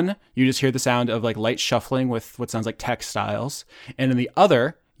 One, you just hear the sound of like light shuffling with what sounds like textiles. And in the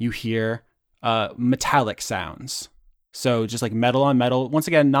other, you hear metallic sounds. So just like metal on metal. Once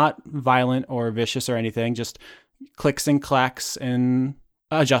again, not violent or vicious or anything, just clicks and clacks and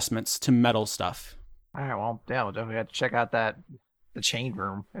adjustments to metal stuff. All right, well, yeah, we'll definitely have to check out the chain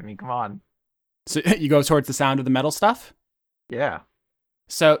room. I mean, come on. So you go towards the sound of the metal stuff? Yeah.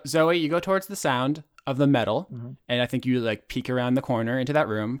 So Zoe, you go towards the sound of the metal, and I think you like peek around the corner into that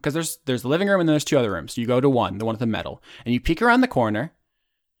room, because there's the living room and then there's two other rooms. So you go to the one with the metal, and you peek around the corner,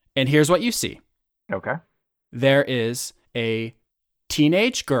 and here's what you see. Okay. There is a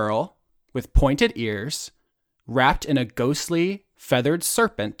teenage girl with pointed ears, wrapped in a ghostly feathered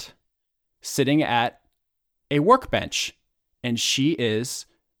serpent, sitting at a workbench, and she is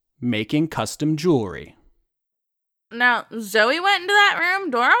making custom jewelry. Now, Zoe went into that room.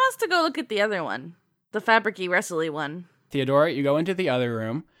 Dora wants to go look at the other one. The fabricy, wrestly one. Theodora, you go into the other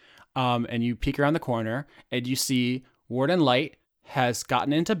room, and you peek around the corner, and you see Warden Light has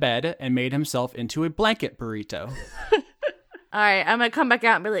gotten into bed and made himself into a blanket burrito. All right, I'm going to come back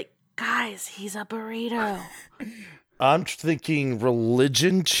out and be like, guys, he's a burrito. I'm thinking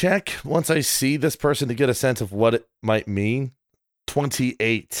religion check once I see this person to get a sense of what it might mean.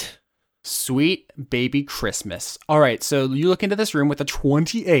 28. Sweet baby Christmas. All right, so you look into this room with a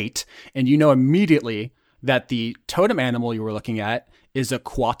 28, and you know immediately that the totem animal you were looking at is a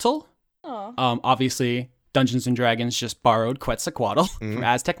quattle. Obviously, Dungeons and Dragons just borrowed Quetzalcoatl from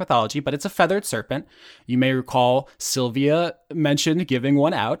Aztec mythology, but it's a feathered serpent. You may recall Sylvia mentioned giving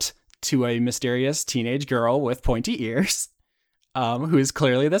one out to a mysterious teenage girl with pointy ears, who is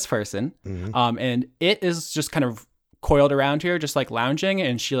clearly this person. And it is just kind of coiled around here, just like lounging,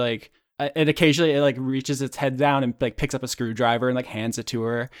 and she and occasionally it like reaches its head down and like picks up a screwdriver and like hands it to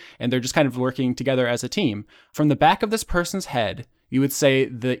her, and they're just kind of working together as a team. From the back of this person's head, you would say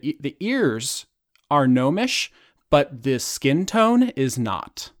the ears are gnomish, but the skin tone is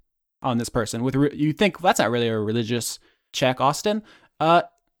not on this person. You think that's not really a religious check, Austin?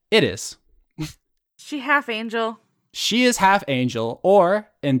 It is. She half angel. She is half angel, or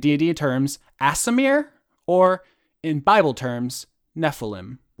in D&D terms, Asimir, or in Bible terms,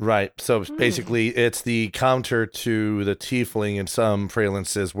 Nephilim. Right. So basically, it's the counter to the tiefling in some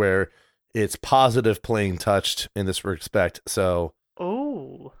prelences where it's positive plane touched in this respect. So,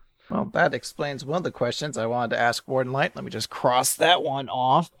 Oh. Well, that explains one of the questions I wanted to ask Warden Light. Let me just cross that one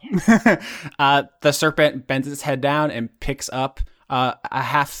off. The serpent bends its head down and picks up a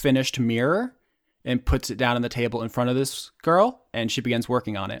half-finished mirror and puts it down on the table in front of this girl, and she begins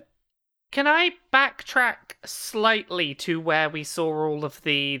working on it. Can I backtrack slightly to where we saw all of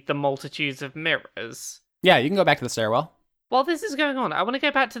the multitudes of mirrors? Yeah, you can go back to the stairwell. While this is going on, I want to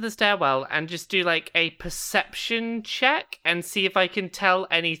go back to the stairwell and just do like a perception check and see if I can tell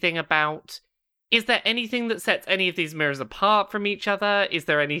anything about... Is there anything that sets any of these mirrors apart from each other? Is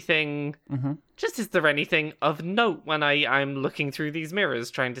there anything... Is there anything of note when I'm looking through these mirrors,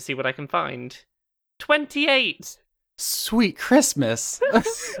 trying to see what I can find? 28! Sweet Christmas.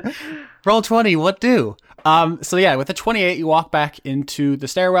 Roll 20, what do? So yeah, with a 28, you walk back into the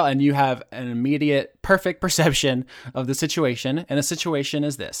stairwell and you have an immediate perfect perception of the situation. And the situation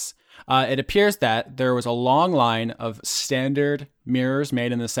is this. It appears that there was a long line of standard mirrors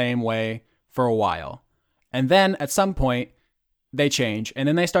made in the same way for a while. And then at some point, they change. And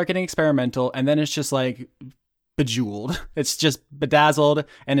then they start getting experimental. And then it's just like bejeweled. It's just bedazzled.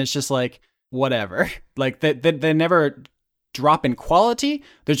 And it's just like, whatever. Like they never drop in quality.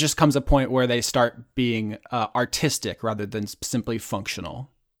 There just comes a point where they start being artistic rather than simply functional.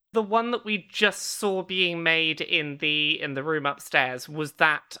 The one that we just saw being made in the room upstairs, was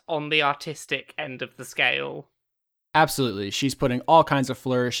that on the artistic end of the scale? Absolutely. She's putting all kinds of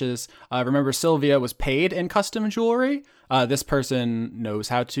flourishes. Remember, Sylvia was paid in custom jewelry. This person knows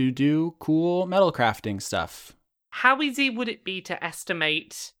how to do cool metal crafting stuff. How easy would it be to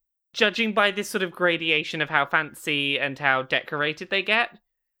estimate, judging by this sort of gradation of how fancy and how decorated they get?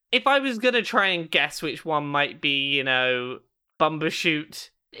 If I was going to try and guess which one might be, Bumbershoot,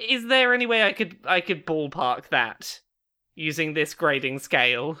 is there any way I could ballpark that using this grading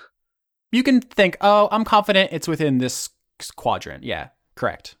scale? You can think, oh, I'm confident it's within this quadrant. Yeah,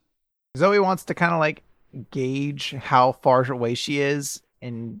 correct. Zoe wants to kind of like gauge how far away she is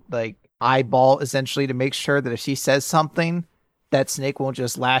and like eyeball essentially to make sure that if she says something, that snake won't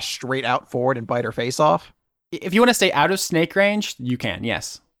just lash straight out forward and bite her face off. If you want to stay out of snake range, you can,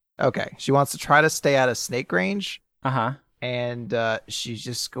 yes. Okay. She wants to try to stay out of snake range. Uh-huh. And she's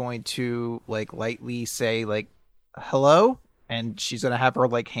just going to like lightly say like, hello. And she's going to have her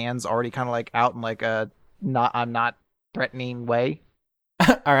like hands already kind of like out in like I'm not threatening way.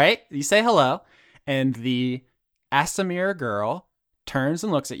 All right. You say hello. And the Asamir girl turns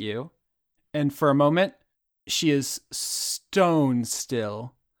and looks at you. And for a moment, she is stone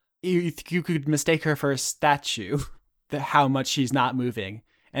still. You could mistake her for a statue, how much she's not moving.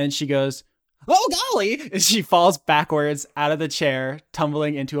 And she goes, oh, golly! And she falls backwards out of the chair,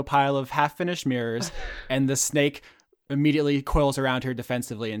 tumbling into a pile of half-finished mirrors. And the snake immediately coils around her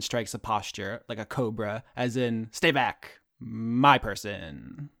defensively and strikes a posture like a cobra, as in, stay back, my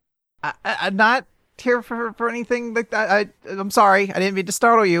person. I'm not here for anything like that. I'm sorry. I didn't mean to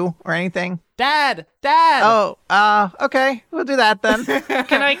startle you or anything. Dad! Oh, okay. We'll do that then.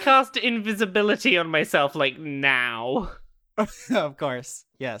 Can I cast invisibility on myself, like, now? Of course,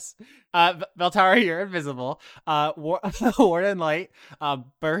 yes. Veltara, you're invisible. Warden Light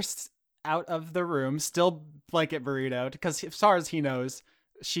bursts out of the room, still blanket burritoed, because as far as he knows,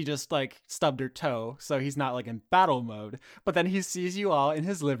 she just like stubbed her toe, so he's not like in battle mode. But then he sees you all in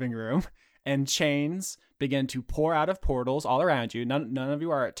his living room, and chains begin to pour out of portals all around you. None of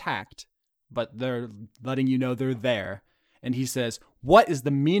you are attacked, but they're letting you know they're there. And he says, what is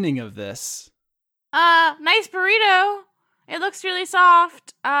the meaning of this? Nice burrito. It looks really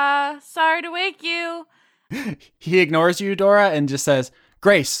soft. Sorry to wake you. He ignores you, Dora, and just says,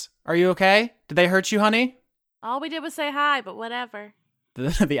 Grace, are you okay? Did they hurt you, honey? All we did was say hi, but whatever.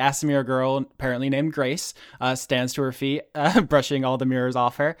 The Asamir girl, apparently named Grace, stands to her feet, brushing all the mirrors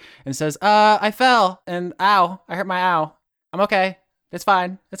off her, and says, I fell, and ow, I hurt my ow. I'm okay. It's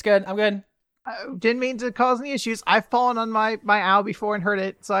fine. It's good. I'm good. I didn't mean to cause any issues. I've fallen on my ow before and hurt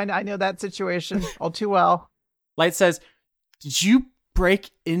it, so I know that situation all too well. Light says, did you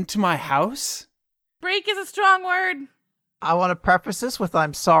break into my house? Break is a strong word. I want to preface this with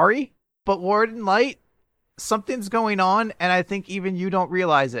I'm sorry, but Warden Light, something's going on, and I think even you don't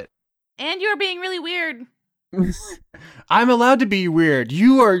realize it. And you're being really weird. I'm allowed to be weird.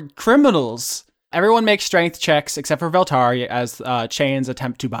 You are criminals. Everyone makes strength checks except for Veltari as chains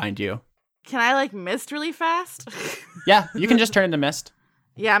attempt to bind you. Can I like mist really fast? Yeah, you can just turn into mist.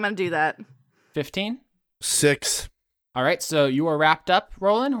 Yeah, I'm gonna do that. 15? 6. All right, so you are wrapped up,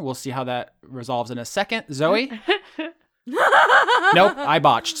 Roland. We'll see how that resolves in a second. Zoe? Nope, I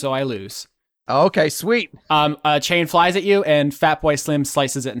botched, so I lose. Okay, sweet. A chain flies at you, and Fat Boy Slim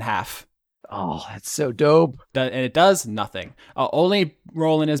slices it in half. Oh, that's so dope. And it does nothing. Only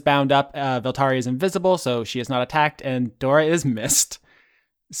Roland is bound up. Veltari is invisible, so she is not attacked, and Dora is missed.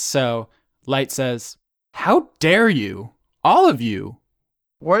 So Light says, "How dare you? All of you."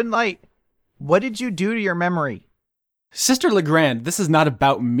 Warden Light, what did you do to your memory? Sister Legrand, this is not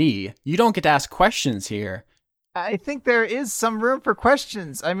about me. You don't get to ask questions here. I think there is some room for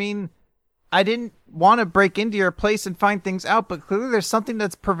questions. I mean, I didn't want to break into your place and find things out, but clearly there's something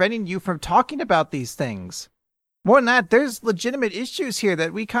that's preventing you from talking about these things. More than that, there's legitimate issues here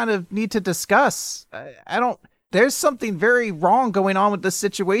that we kind of need to discuss. There's something very wrong going on with this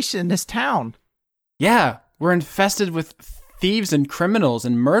situation in this town. Yeah, we're infested with thieves and criminals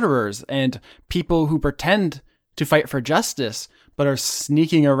and murderers and people who pretend to fight for justice, but are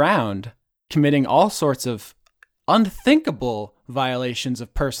sneaking around, committing all sorts of unthinkable violations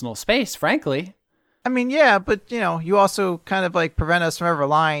of personal space, frankly. I mean, yeah, but, you also kind of like prevent us from ever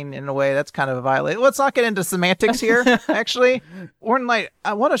lying in a way that's kind of a violation. Let's not get into semantics here, actually. Warden Light,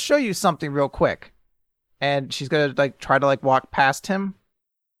 I want to show you something real quick. And she's going to try to walk past him.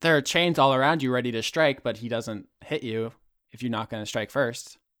 There are chains all around you ready to strike, but he doesn't hit you if you're not going to strike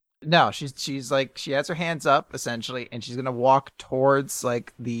first. No, she's like, she has her hands up essentially, and she's gonna walk towards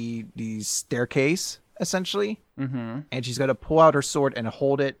the staircase essentially, and she's gonna pull out her sword and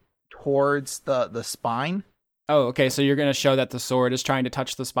hold it towards the spine. Oh, okay. So you're gonna show that the sword is trying to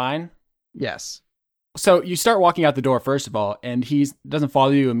touch the spine? Yes. So you start walking out the door first of all, and he doesn't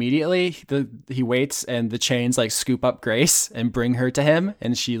follow you immediately. He waits, and the chains scoop up Grace and bring her to him,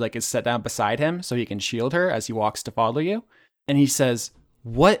 and she is set down beside him so he can shield her as he walks to follow you. And he says,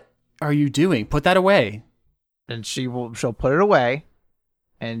 "What are you doing? Put that away." And she'll put it away,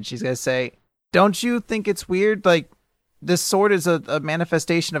 and she's gonna say, "Don't you think it's weird? This sword is a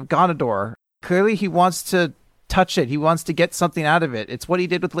manifestation of Ganondorf. Clearly he wants to touch it. He wants to get something out of it. It's what he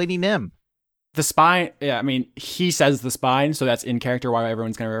did with Lady Nim." The spine, yeah, I mean, he says the spine, so that's in character why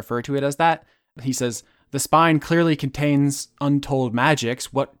everyone's going to refer to it as that. He says, the spine clearly contains untold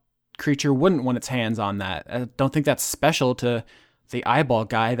magics. What creature wouldn't want its hands on that? I don't think that's special to the eyeball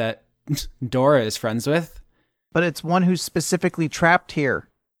guy that Dora is friends with. But it's one who's specifically trapped here.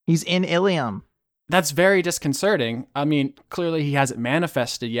 He's in Ilium. That's very disconcerting. I mean, clearly he hasn't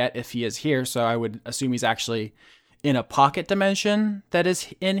manifested yet if he is here, so I would assume he's actually in a pocket dimension that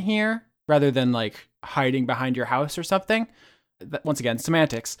is in here, rather than hiding behind your house or something. Once again,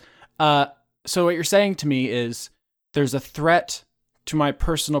 semantics. So what you're saying to me is there's a threat to my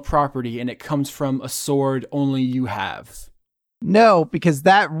personal property and it comes from a sword only you have. No, because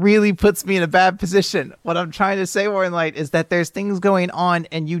that really puts me in a bad position. What I'm trying to say, Warren Light, is that there's things going on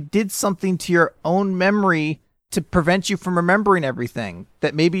and you did something to your own memory to prevent you from remembering everything.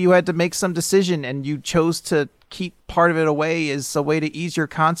 That maybe you had to make some decision and you chose to keep part of it away as a way to ease your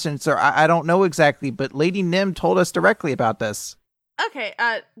conscience, or I don't know exactly, but Lady Nim told us directly about this. Okay,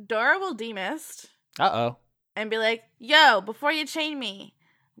 Dora will demist. Uh-oh. And be like, yo, before you chain me,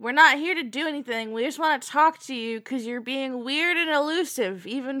 we're not here to do anything. We just want to talk to you because you're being weird and elusive,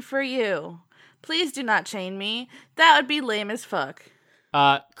 even for you. Please do not chain me. That would be lame as fuck.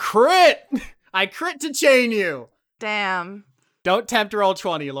 Crit! I crit to chain you! Damn. Don't tempt roll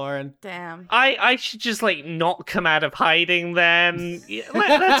 20, Lauren. Damn. I should just not come out of hiding then.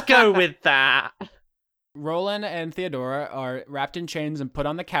 Let's go with that. Roland and Theodora are wrapped in chains and put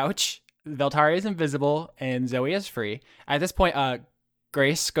on the couch. Veltari is invisible and Zoe is free. At this point,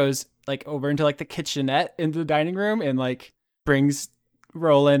 Grace goes over into the kitchenette into the dining room and brings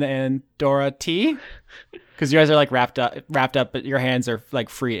Roland and Dora tea. Because you guys are wrapped up, but your hands are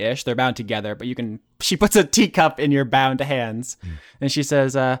free-ish. They're bound together, but she puts a teacup in your bound hands, and she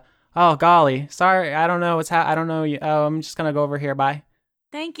says, "Oh golly, sorry, I don't know I don't know you. Oh, I'm just gonna go over here. Bye."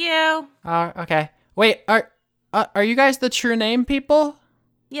 Thank you. Okay. Wait, are you guys the true name people?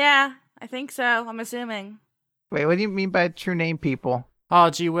 Yeah, I think so. I'm assuming. Wait, what do you mean by true name people? Oh,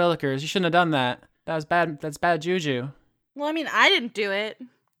 gee willikers, you shouldn't have done that. That was bad. That's bad juju. Well, I mean, I didn't do it.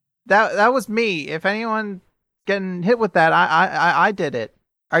 That was me. If anyone getting hit with that, I did it.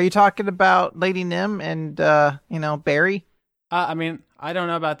 Are you talking about Lady Nim and Barry? I mean, I don't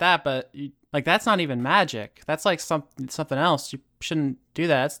know about that, but that's not even magic. That's something else. You shouldn't do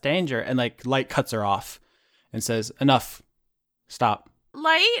that. That's danger. And Light cuts her off and says, "Enough. Stop."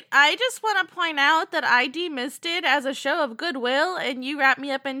 Light, I just want to point out that I demisted as a show of goodwill and you wrapped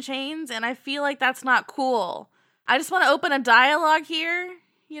me up in chains, and I feel like that's not cool. I just want to open a dialogue here,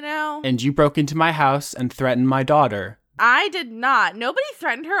 And you broke into my house and threatened my daughter. I did not. Nobody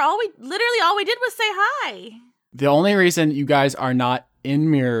threatened her. All we did was say hi. The only reason you guys are not in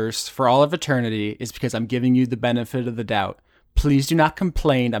mirrors for all of eternity is because I'm giving you the benefit of the doubt. Please do not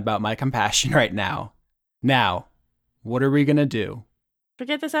complain about my compassion right now. Now, what are we going to do?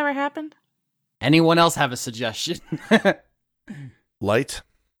 Forget this ever happened? Anyone else have a suggestion? Light,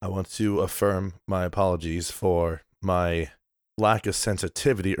 I want to affirm my apologies for my lack of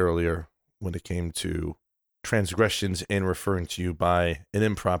sensitivity earlier when it came to transgressions in referring to you by an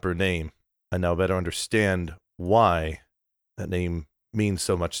improper name. I now better understand why that name means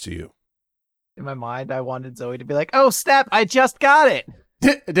so much to you. In my mind, I wanted Zoe to be like, "Oh, snap, I just got it."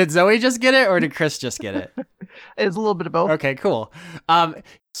 Did Zoe just get it, or did Chris just get it? It's a little bit of both. Okay, cool.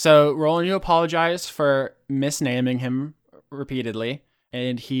 So Roland, you apologize for misnaming him repeatedly,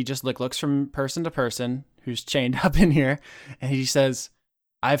 and he just looks from person to person who's chained up in here, and he says,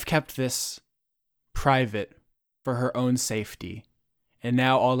 "I've kept this private for her own safety, and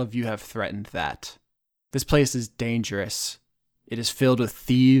now all of you have threatened that. This place is dangerous. It is filled with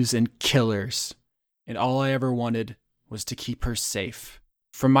thieves and killers, and all I ever wanted was to keep her safe.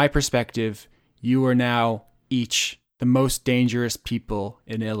 From my perspective, you are now each the most dangerous people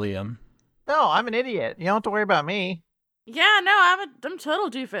in Ilium." No, I'm an idiot. You don't have to worry about me. Yeah, no, I'm total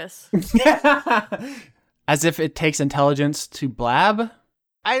doofus. As if it takes intelligence to blab.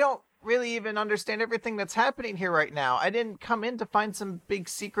 I don't really even understand everything that's happening here right now. I didn't come in to find some big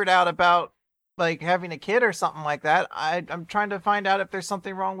secret out about, like, having a kid or something like that. I'm trying to find out if there's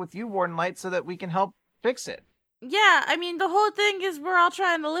something wrong with you, Warden Light, so that we can help fix it. Yeah, I mean, the whole thing is we're all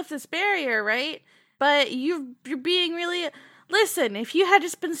trying to lift this barrier, right? But you're being really... Listen, if you had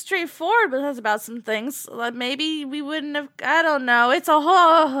just been straightforward with us about some things, maybe we wouldn't have... I don't know. It's a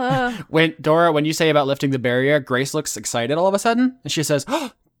whole... When you say about lifting the barrier, Grace looks excited all of a sudden, and she says,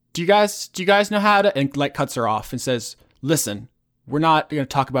 "Oh, do you guys know how to..." And like cuts her off and says, "Listen, we're not going to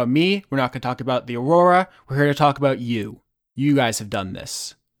talk about me. We're not going to talk about the Aurora. We're here to talk about you. You guys have done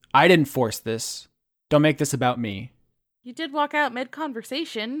this. I didn't force this. Don't make this about me." You did walk out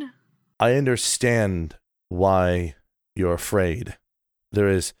mid-conversation. I understand why you're afraid. There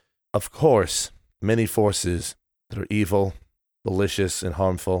is, of course, many forces that are evil, malicious, and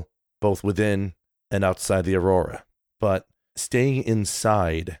harmful, both within and outside the Aurora. But staying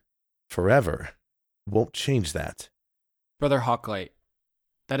inside forever won't change that. Brother Hawklight,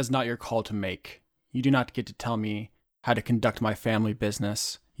 that is not your call to make. You do not get to tell me how to conduct my family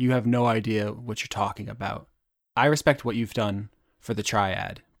business. You have no idea what you're talking about. I respect what you've done for the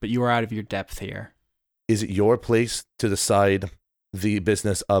Triad, but you are out of your depth here. Is it your place to decide the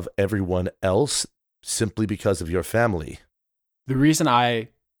business of everyone else simply because of your family? The reason I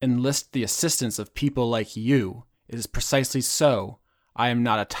enlist the assistance of people like you is precisely so I am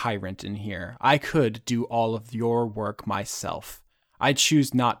not a tyrant in here. I could do all of your work myself. I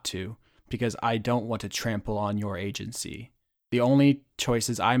choose not to because I don't want to trample on your agency. The only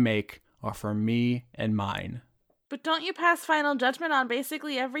choices I make are for me and mine. But don't you pass final judgment on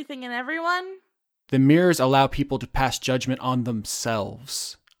basically everything and everyone? The mirrors allow people to pass judgment on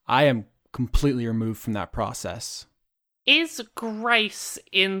themselves. I am completely removed from that process. Is Grace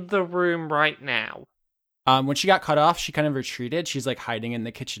in the room right now? When she got cut off, she kind of retreated. She's like hiding in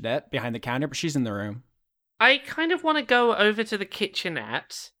the kitchenette behind the counter, but she's in the room. I kind of want to go over to the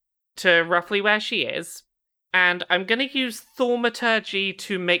kitchenette to roughly where she is, and I'm going to use thaumaturgy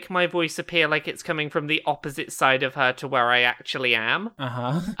to make my voice appear like it's coming from the opposite side of her to where I actually am.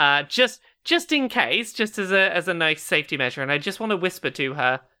 Uh-huh. Just in case, just as a nice safety measure, and I just want to whisper to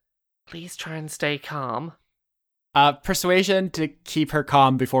her, please try and stay calm. Persuasion to keep her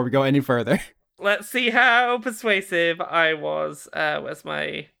calm before we go any further. Let's see how persuasive I was. Where's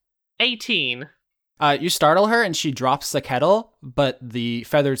my 18? You startle her and she drops the kettle, but the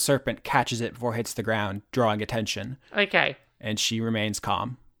feathered serpent catches it before it hits the ground, drawing attention. Okay. And she remains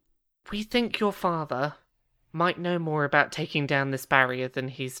calm. We think your father might know more about taking down this barrier than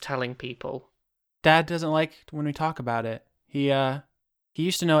he's telling people. Dad doesn't like when we talk about it. He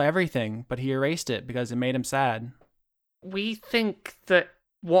used to know everything, but he erased it because it made him sad. We think that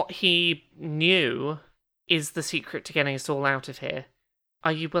what he knew is the secret to getting us all out of here.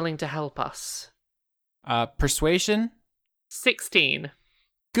 Are you willing to help us? Persuasion? 16.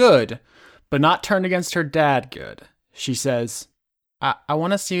 Good, but not turned against her dad good. She says, I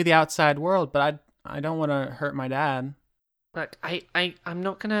want to see the outside world, but I don't want to hurt my dad. Look, I'm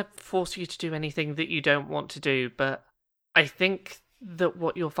not going to force you to do anything that you don't want to do, but I think that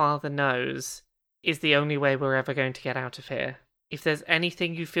what your father knows is the only way we're ever going to get out of here. If there's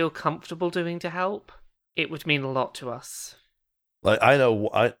anything you feel comfortable doing to help, it would mean a lot to us. Like, I know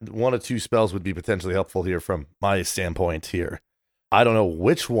one or two spells would be potentially helpful here from my standpoint here. I don't know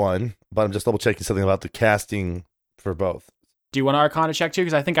which one, but I'm just double checking something about the casting for both. Do you want an Arcana check too?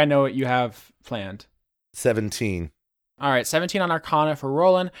 Because I think I know what you have planned. 17. All right, 17 on Arcana for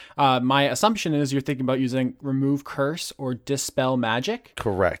Roland. My assumption is you're thinking about using Remove Curse or Dispel Magic.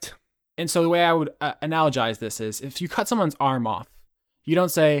 Correct. And so the way I would analogize this is if you cut someone's arm off, you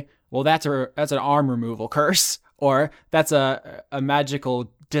don't say, well, that's an arm removal curse, or that's a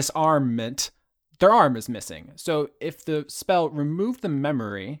magical disarmament. Their arm is missing. So if the spell removed the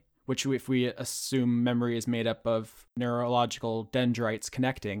memory, which if we assume memory is made up of neurological dendrites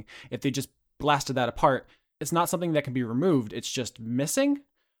connecting, if they just blasted that apart, it's not something that can be removed. It's just missing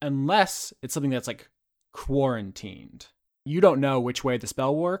unless it's something that's like quarantined. You don't know which way the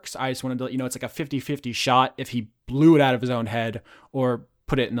spell works. I just wanted to let you know it's like a 50-50 shot if he blew it out of his own head or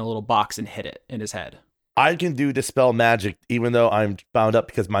put it in a little box and hit it in his head. I can do Dispel Magic even though I'm bound up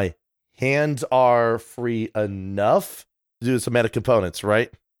because my hands are free enough to do some meta components,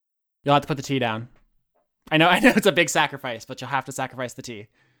 right? You'll have to put the tea down. I know it's a big sacrifice, but you'll have to sacrifice the tea.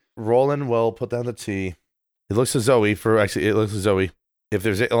 Roland will put down the tea. It looks to Zoe If there's if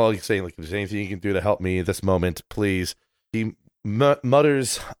there's anything you can do to help me at this moment, please. He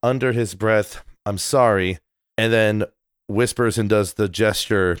mutters under his breath, "I'm sorry," and then whispers and does the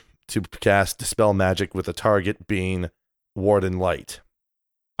gesture to cast Dispel Magic with the target being Warden Light.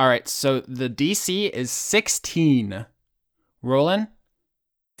 All right, so the DC is 16. Roland?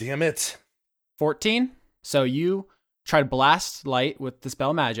 Damn it. 14. So you try to blast Light with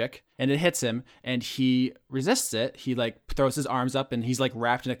Dispel Magic, and it hits him, and he resists it. He throws his arms up, and he's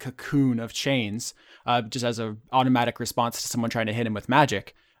wrapped in a cocoon of chains, just as an automatic response to someone trying to hit him with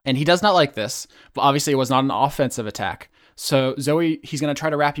magic. And he does not like this, but obviously it was not an offensive attack. So Zoe, he's going to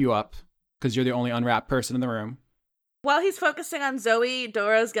try to wrap you up, because you're the only unwrapped person in the room. While he's focusing on Zoe,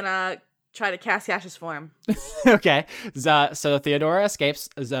 Dora's gonna try to cast Yash's form. Okay. So Theodora escapes.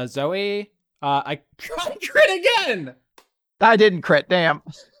 Zoe, I crit again! I didn't crit, damn.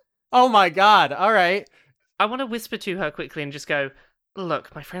 Oh my god, all right. I want to whisper to her quickly and just go,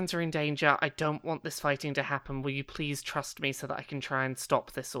 "Look, my friends are in danger. I don't want this fighting to happen. Will you please trust me so that I can try and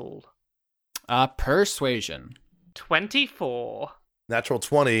stop this all?" Persuasion. 24. Natural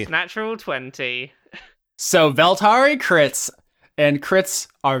 20. Natural 20. So Veltari crits, and crits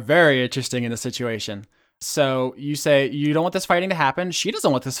are very interesting in this situation. So you say you don't want this fighting to happen. She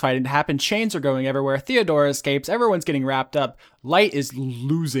doesn't want this fighting to happen. Chains are going everywhere. Theodora escapes. Everyone's getting wrapped up. Light is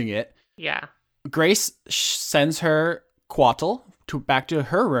losing it. Yeah. Grace sends her Quattle back to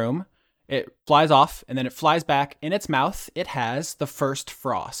her room. It flies off, and then it flies back. In its mouth, it has the first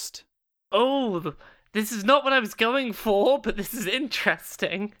frost. Oh, this is not what I was going for, but this is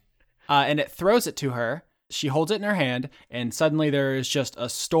interesting. And it throws it to her. She holds it in her hand, and suddenly there is just a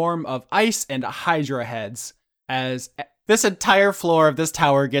storm of ice and Hydra heads as this entire floor of this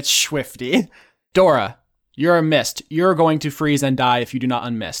tower gets swifty. Dora, you're a mist. You're going to freeze and die if you do not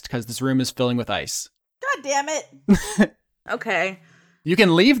unmist, because this room is filling with ice. God damn it. Okay. You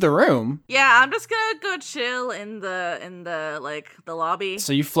can leave the room. Yeah, I'm just gonna go chill in the the lobby.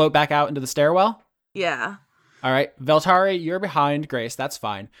 So you float back out into the stairwell? Yeah. All right. Veltari, you're behind Grace. That's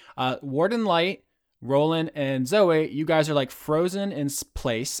fine. Warden Light, Roland, and Zoe, you guys are frozen in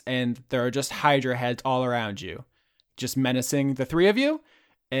place, and there are just Hydra heads all around you, just menacing the three of you.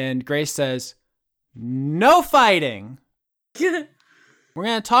 And Grace says, "No fighting. We're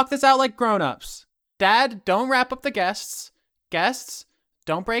going to talk this out like grown-ups. Dad, don't wrap up the guests. Guests,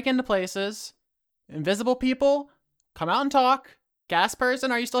 don't break into places. Invisible people, come out and talk. Gas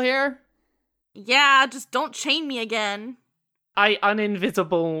person, are you still here?" Yeah, just don't chain me again. I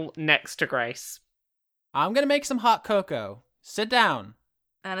uninvisible next to Grace. "I'm going to make some hot cocoa. Sit down."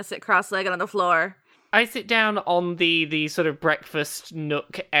 I'm gonna sit cross-legged on the floor. I sit down on the sort of breakfast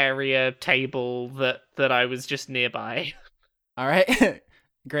nook area table that I was just nearby. All right.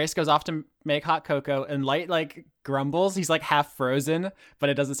 Grace goes off to make hot cocoa, and Light grumbles. He's half frozen, but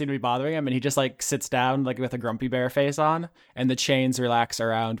it doesn't seem to be bothering him, and he just sits down with a grumpy bear face on, and the chains relax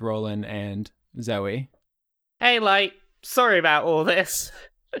around Roland and Zoe. "Hey, Light. Sorry about all this."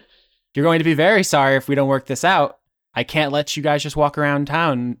 You're going to be very sorry if we don't work this out. I can't let you guys just walk around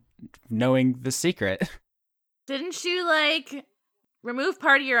town knowing the secret. Didn't you remove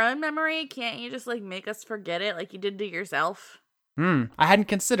part of your own memory? Can't you just make us forget it like you did to yourself? I hadn't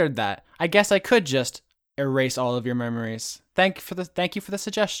considered that. I guess I could just erase all of your memories. Thank you for the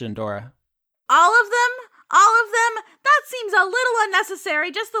suggestion, Dora. All of them? All of them? That seems a little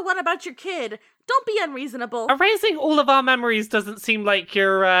unnecessary. Just the one about your kid. Don't be unreasonable. Erasing all of our memories doesn't seem like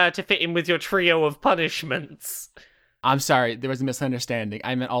you're to fit in with your trio of punishments. I'm sorry, there was a misunderstanding.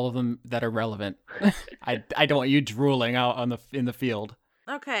 I meant all of them that are relevant. I don't want you drooling out in the field.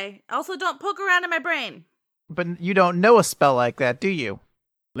 Okay. Also, don't poke around in my brain. But you don't know a spell like that, do you?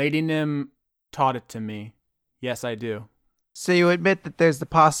 Lady Nim taught it to me. Yes, I do. So you admit that there's the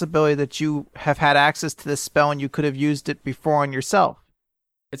possibility that you have had access to this spell and you could have used it before on yourself.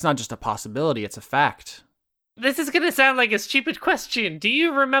 It's not just a possibility, it's a fact. This is going to sound like a stupid question. Do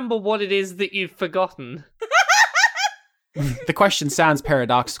you remember what it is that you've forgotten? The question sounds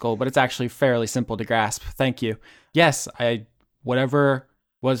paradoxical, but it's actually fairly simple to grasp. Thank you. Yes, whatever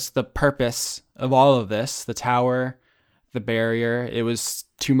was the purpose of all of this, the tower, the barrier, it was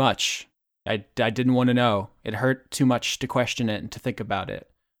too much. I didn't want to know. It hurt too much to question it and to think about it.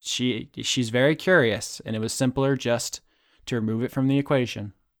 She's very curious, and it was simpler just to remove it from the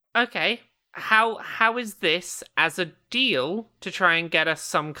equation. Okay. How is this as a deal to try and get us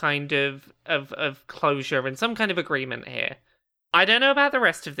some kind of closure and some kind of agreement here? I don't know about the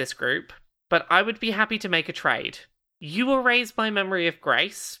rest of this group, but I would be happy to make a trade. You erase my memory of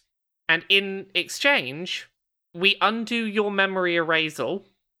Grace, and in exchange, we undo your memory erasal.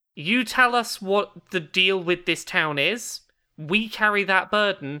 You tell us what the deal with this town is, we carry that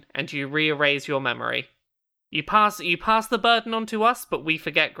burden, and you re-erase your memory. You pass the burden on to us, but we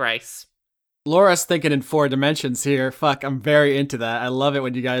forget Grace. Laura's thinking in 4 dimensions here. Fuck, I'm very into that. I love it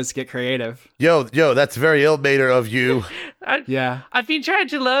when you guys get creative. Yo, that's very ill-mater of you. Yeah. I've been trying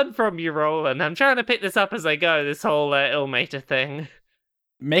to learn from you, Roland. I'm trying to pick this up as I go, this whole Ilmater thing.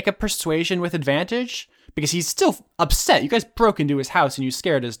 Make a persuasion with advantage? Because he's still upset. You guys broke into his house and you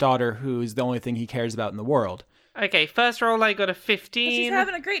scared his daughter, who is the only thing he cares about in the world. Okay, first roll I got a 15. She's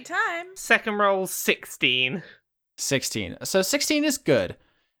having a great time. Second roll, 16. 16. So 16 is good.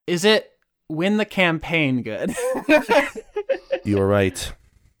 Is it win the campaign good? You are right.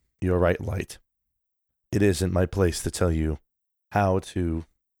 You are right, Light. It isn't my place to tell you how to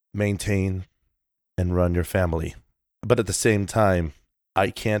maintain and run your family. But at the same time,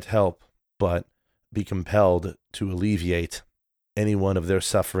 I can't help but be compelled to alleviate anyone of their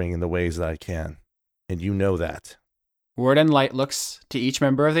suffering in the ways that I can. And you know that. Word and Light looks to each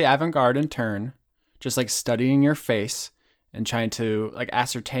member of the avant-garde in turn, just like studying your face and trying to like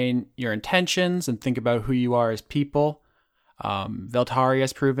ascertain your intentions and think about who you are as people. Veltari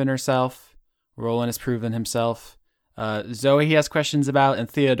has proven herself. Roland has proven himself. Zoe he has questions about, and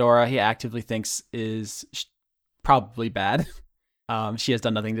Theodora he actively thinks is probably bad. She has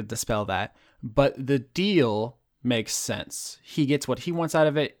done nothing to dispel that. But the deal makes sense. He gets what he wants out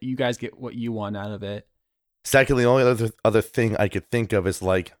of it. You guys get what you want out of it. Secondly, the only other thing I could think of is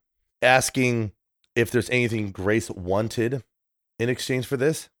like asking if there's anything Grace wanted in exchange for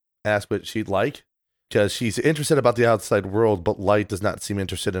this. Ask what she'd like, because she's interested about the outside world, but Light does not seem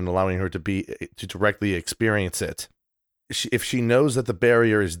interested in allowing her to directly experience it. If she knows that the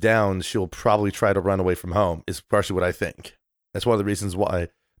barrier is down, she'll probably try to run away from home, is partially what I think. That's one of the reasons why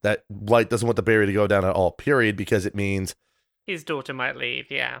that Light doesn't want the barrier to go down at all, period, because it means His daughter might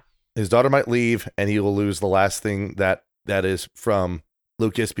leave, yeah. his daughter might leave, and he will lose the last thing that is from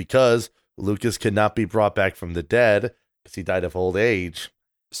Lucas, because Lucas cannot be brought back from the dead, because he died of old age.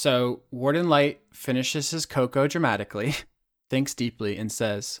 So Warden Light finishes his cocoa dramatically, thinks deeply, and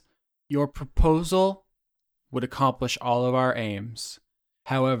says, "Your proposal would accomplish all of our aims.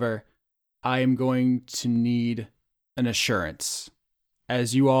 However, I am going to need an assurance.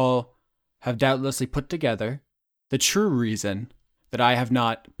 As you all have doubtlessly put together, the true reason that I have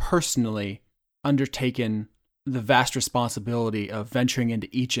not personally undertaken the vast responsibility of venturing into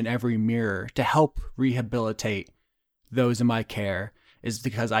each and every mirror to help rehabilitate those in my care is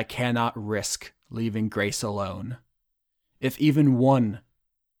because I cannot risk leaving Grace alone. If even one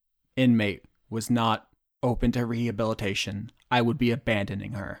inmate was not open to rehabilitation, I would be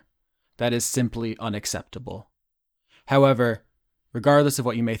abandoning her. That is simply unacceptable. However, regardless of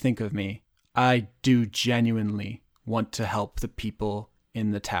what you may think of me, I do genuinely want to help the people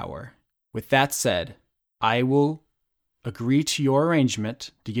in the tower. With that said, I will agree to your arrangement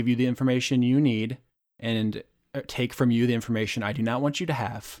to give you the information you need and take from you the information I do not want you to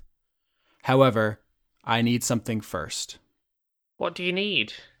have. However, I need something first." What do you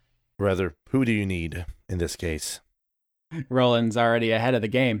need? Rather, who do you need in this case? Roland's already ahead of the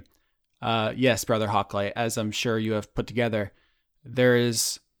game. Yes, Brother Hawklight, as I'm sure you have put together, there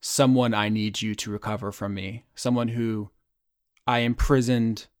is someone I need you to recover from me. Someone who I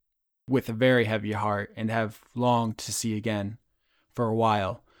imprisoned with a very heavy heart and have longed to see again for a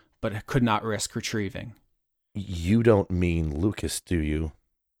while, but could not risk retrieving. You don't mean Lucas, do you?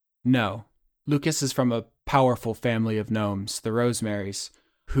 No. Lucas is from a powerful family of gnomes, the Rosemarys,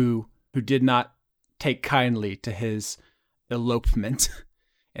 who did not take kindly to his elopement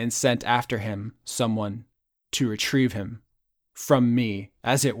and sent after him someone to retrieve him from me,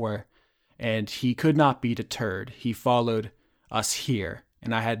 as it were, and he could not be deterred. He followed us here,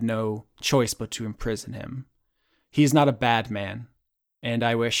 and I had no choice but to imprison him. He's not a bad man, and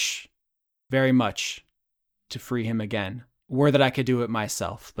I wish very much to free him again. Were that I could do it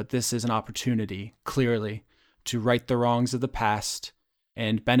myself, but this is an opportunity, clearly, to right the wrongs of the past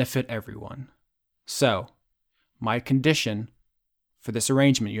and benefit everyone. So, my condition for this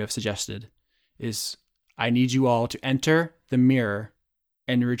arrangement you have suggested is I need you all to enter the mirror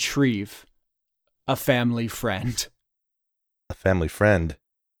and retrieve a family friend. A family friend?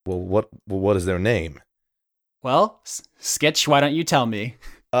 Well, what is their name? Well, Sketch, why don't you tell me?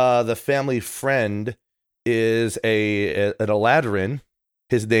 The family friend is an Eladrin.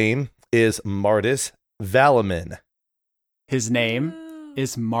 His name is Martis Valamin. His name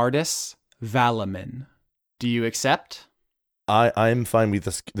is Martis Valamin. Do you accept? I'm fine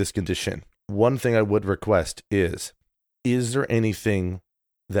with this condition. One thing I would request is there anything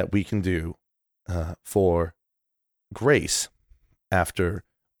that we can do for Grace after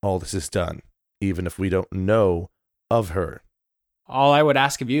all this is done, even if we don't know of her? All I would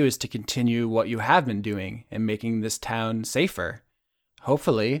ask of you is to continue what you have been doing and making this town safer.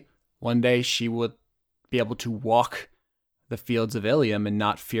 Hopefully, one day she would be able to walk the fields of Ilium and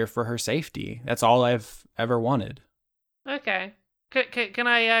not fear for her safety. That's all I've ever wanted. Okay. Can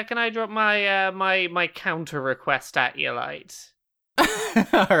I drop my counter request at you, Light?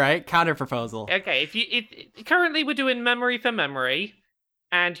 All right, counter proposal. Okay, if currently we're doing memory for memory,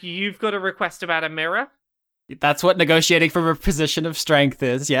 and you've got a request about a mirror. That's what negotiating from a position of strength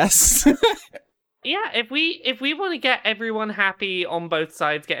is, yes. Yeah, if we want to get everyone happy on both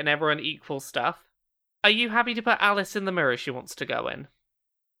sides, getting everyone equal stuff, are you happy to put Alice in the mirror she wants to go in?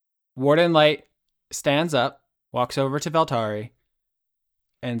 Warden Light stands up, walks over to Veltari,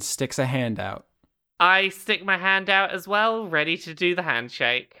 and sticks a hand out. I stick my hand out as well, ready to do the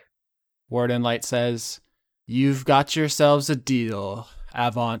handshake. Warden Light says, "You've got yourselves a deal,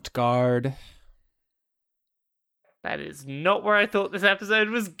 avant-garde." That is not where I thought this episode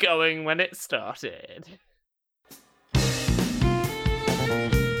was going when it started.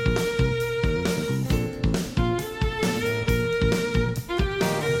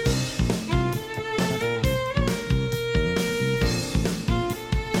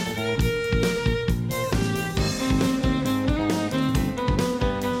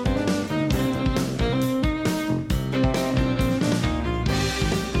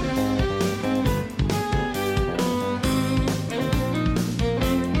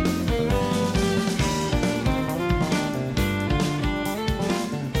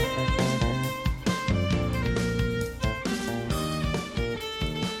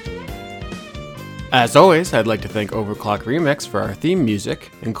 As always, I'd like to thank Overclock Remix for our theme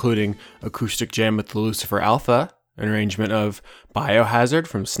music, including Acoustic Jam with the Lucifer Alpha, an arrangement of Biohazard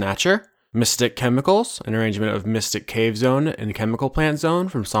from Snatcher, Mystic Chemicals, an arrangement of Mystic Cave Zone and Chemical Plant Zone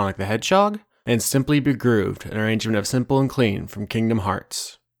from Sonic the Hedgehog, and Simply Begrooved, an arrangement of Simple and Clean from Kingdom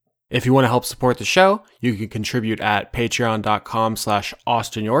Hearts. If you want to help support the show, you can contribute at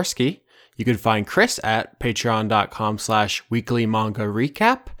patreon.com/AustinYorski. You can find Chris at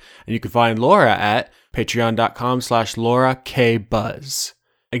patreon.com/weeklymanga-recap, and you can find Laura at patreon.com/LauraKBuzz.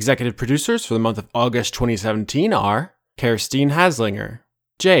 Executive producers for the month of August 2017 are Kerstine Haslinger,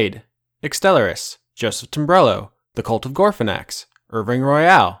 Jade, Extellaris, Joseph Timbrello, The Cult of Gorfanax, Irving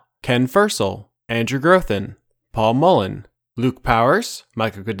Royale, Ken Fursel, Andrew Grothin, Paul Mullen, Luke Powers,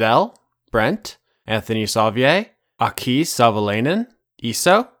 Michael Goodell, Brent, Anthony Sauvier, Aki Savalainen,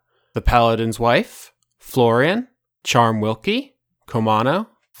 Iso, The Paladin's Wife, Florian, Charm Wilkie, Komano,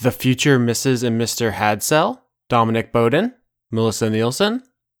 The Future Mrs. and Mr. Hadsell, Dominic Bowden, Melissa Nielsen,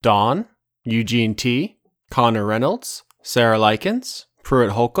 Dawn, Eugene T., Connor Reynolds, Sarah Likens,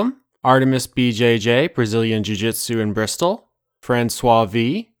 Pruitt Holcomb, Artemis BJJ, Brazilian Jiu-Jitsu in Bristol, Francois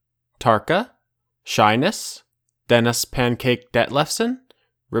V., Tarka, Shyness, Dennis Pancake Detlefsen,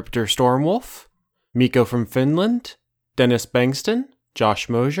 Ripter Stormwolf, Miko from Finland, Dennis Bengston, Josh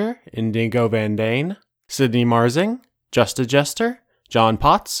Mosier, Indigo Van Dane, Sydney Marzing, Justa Jester, John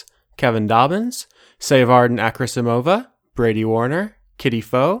Potts, Kevin Dobbins, Savard and Akrasimova, Brady Warner, Kitty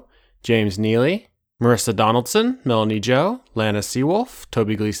Foe, James Neely, Marissa Donaldson, Melanie Joe, Lana Seawolf,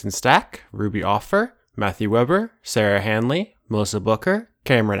 Toby Gleason Stack, Ruby Offer, Matthew Weber, Sarah Hanley, Melissa Booker,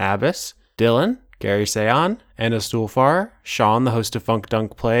 Cameron Abbas, Dylan, Gary Sayon, Anna Stuhlfar, Sean, the host of Funk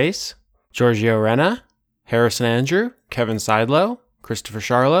Dunk Plays, Giorgio Renna, Harrison Andrew, Kevin Seidlow, Christopher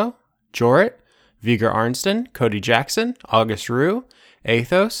Charlo, Jorrit, Viger Arnston, Cody Jackson, August Rue,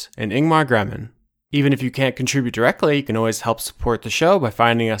 Athos, and Ingmar Gremmen. Even if you can't contribute directly, you can always help support the show by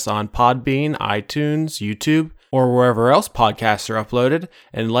finding us on Podbean, iTunes, YouTube, or wherever else podcasts are uploaded,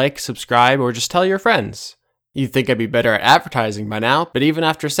 and like, subscribe, or just tell your friends. You'd think I'd be better at advertising by now, but even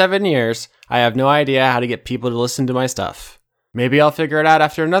after 7 years, I have no idea how to get people to listen to my stuff. Maybe I'll figure it out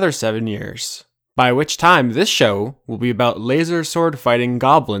after another 7 years. By which time, this show will be about laser sword fighting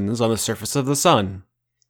goblins on the surface of the sun.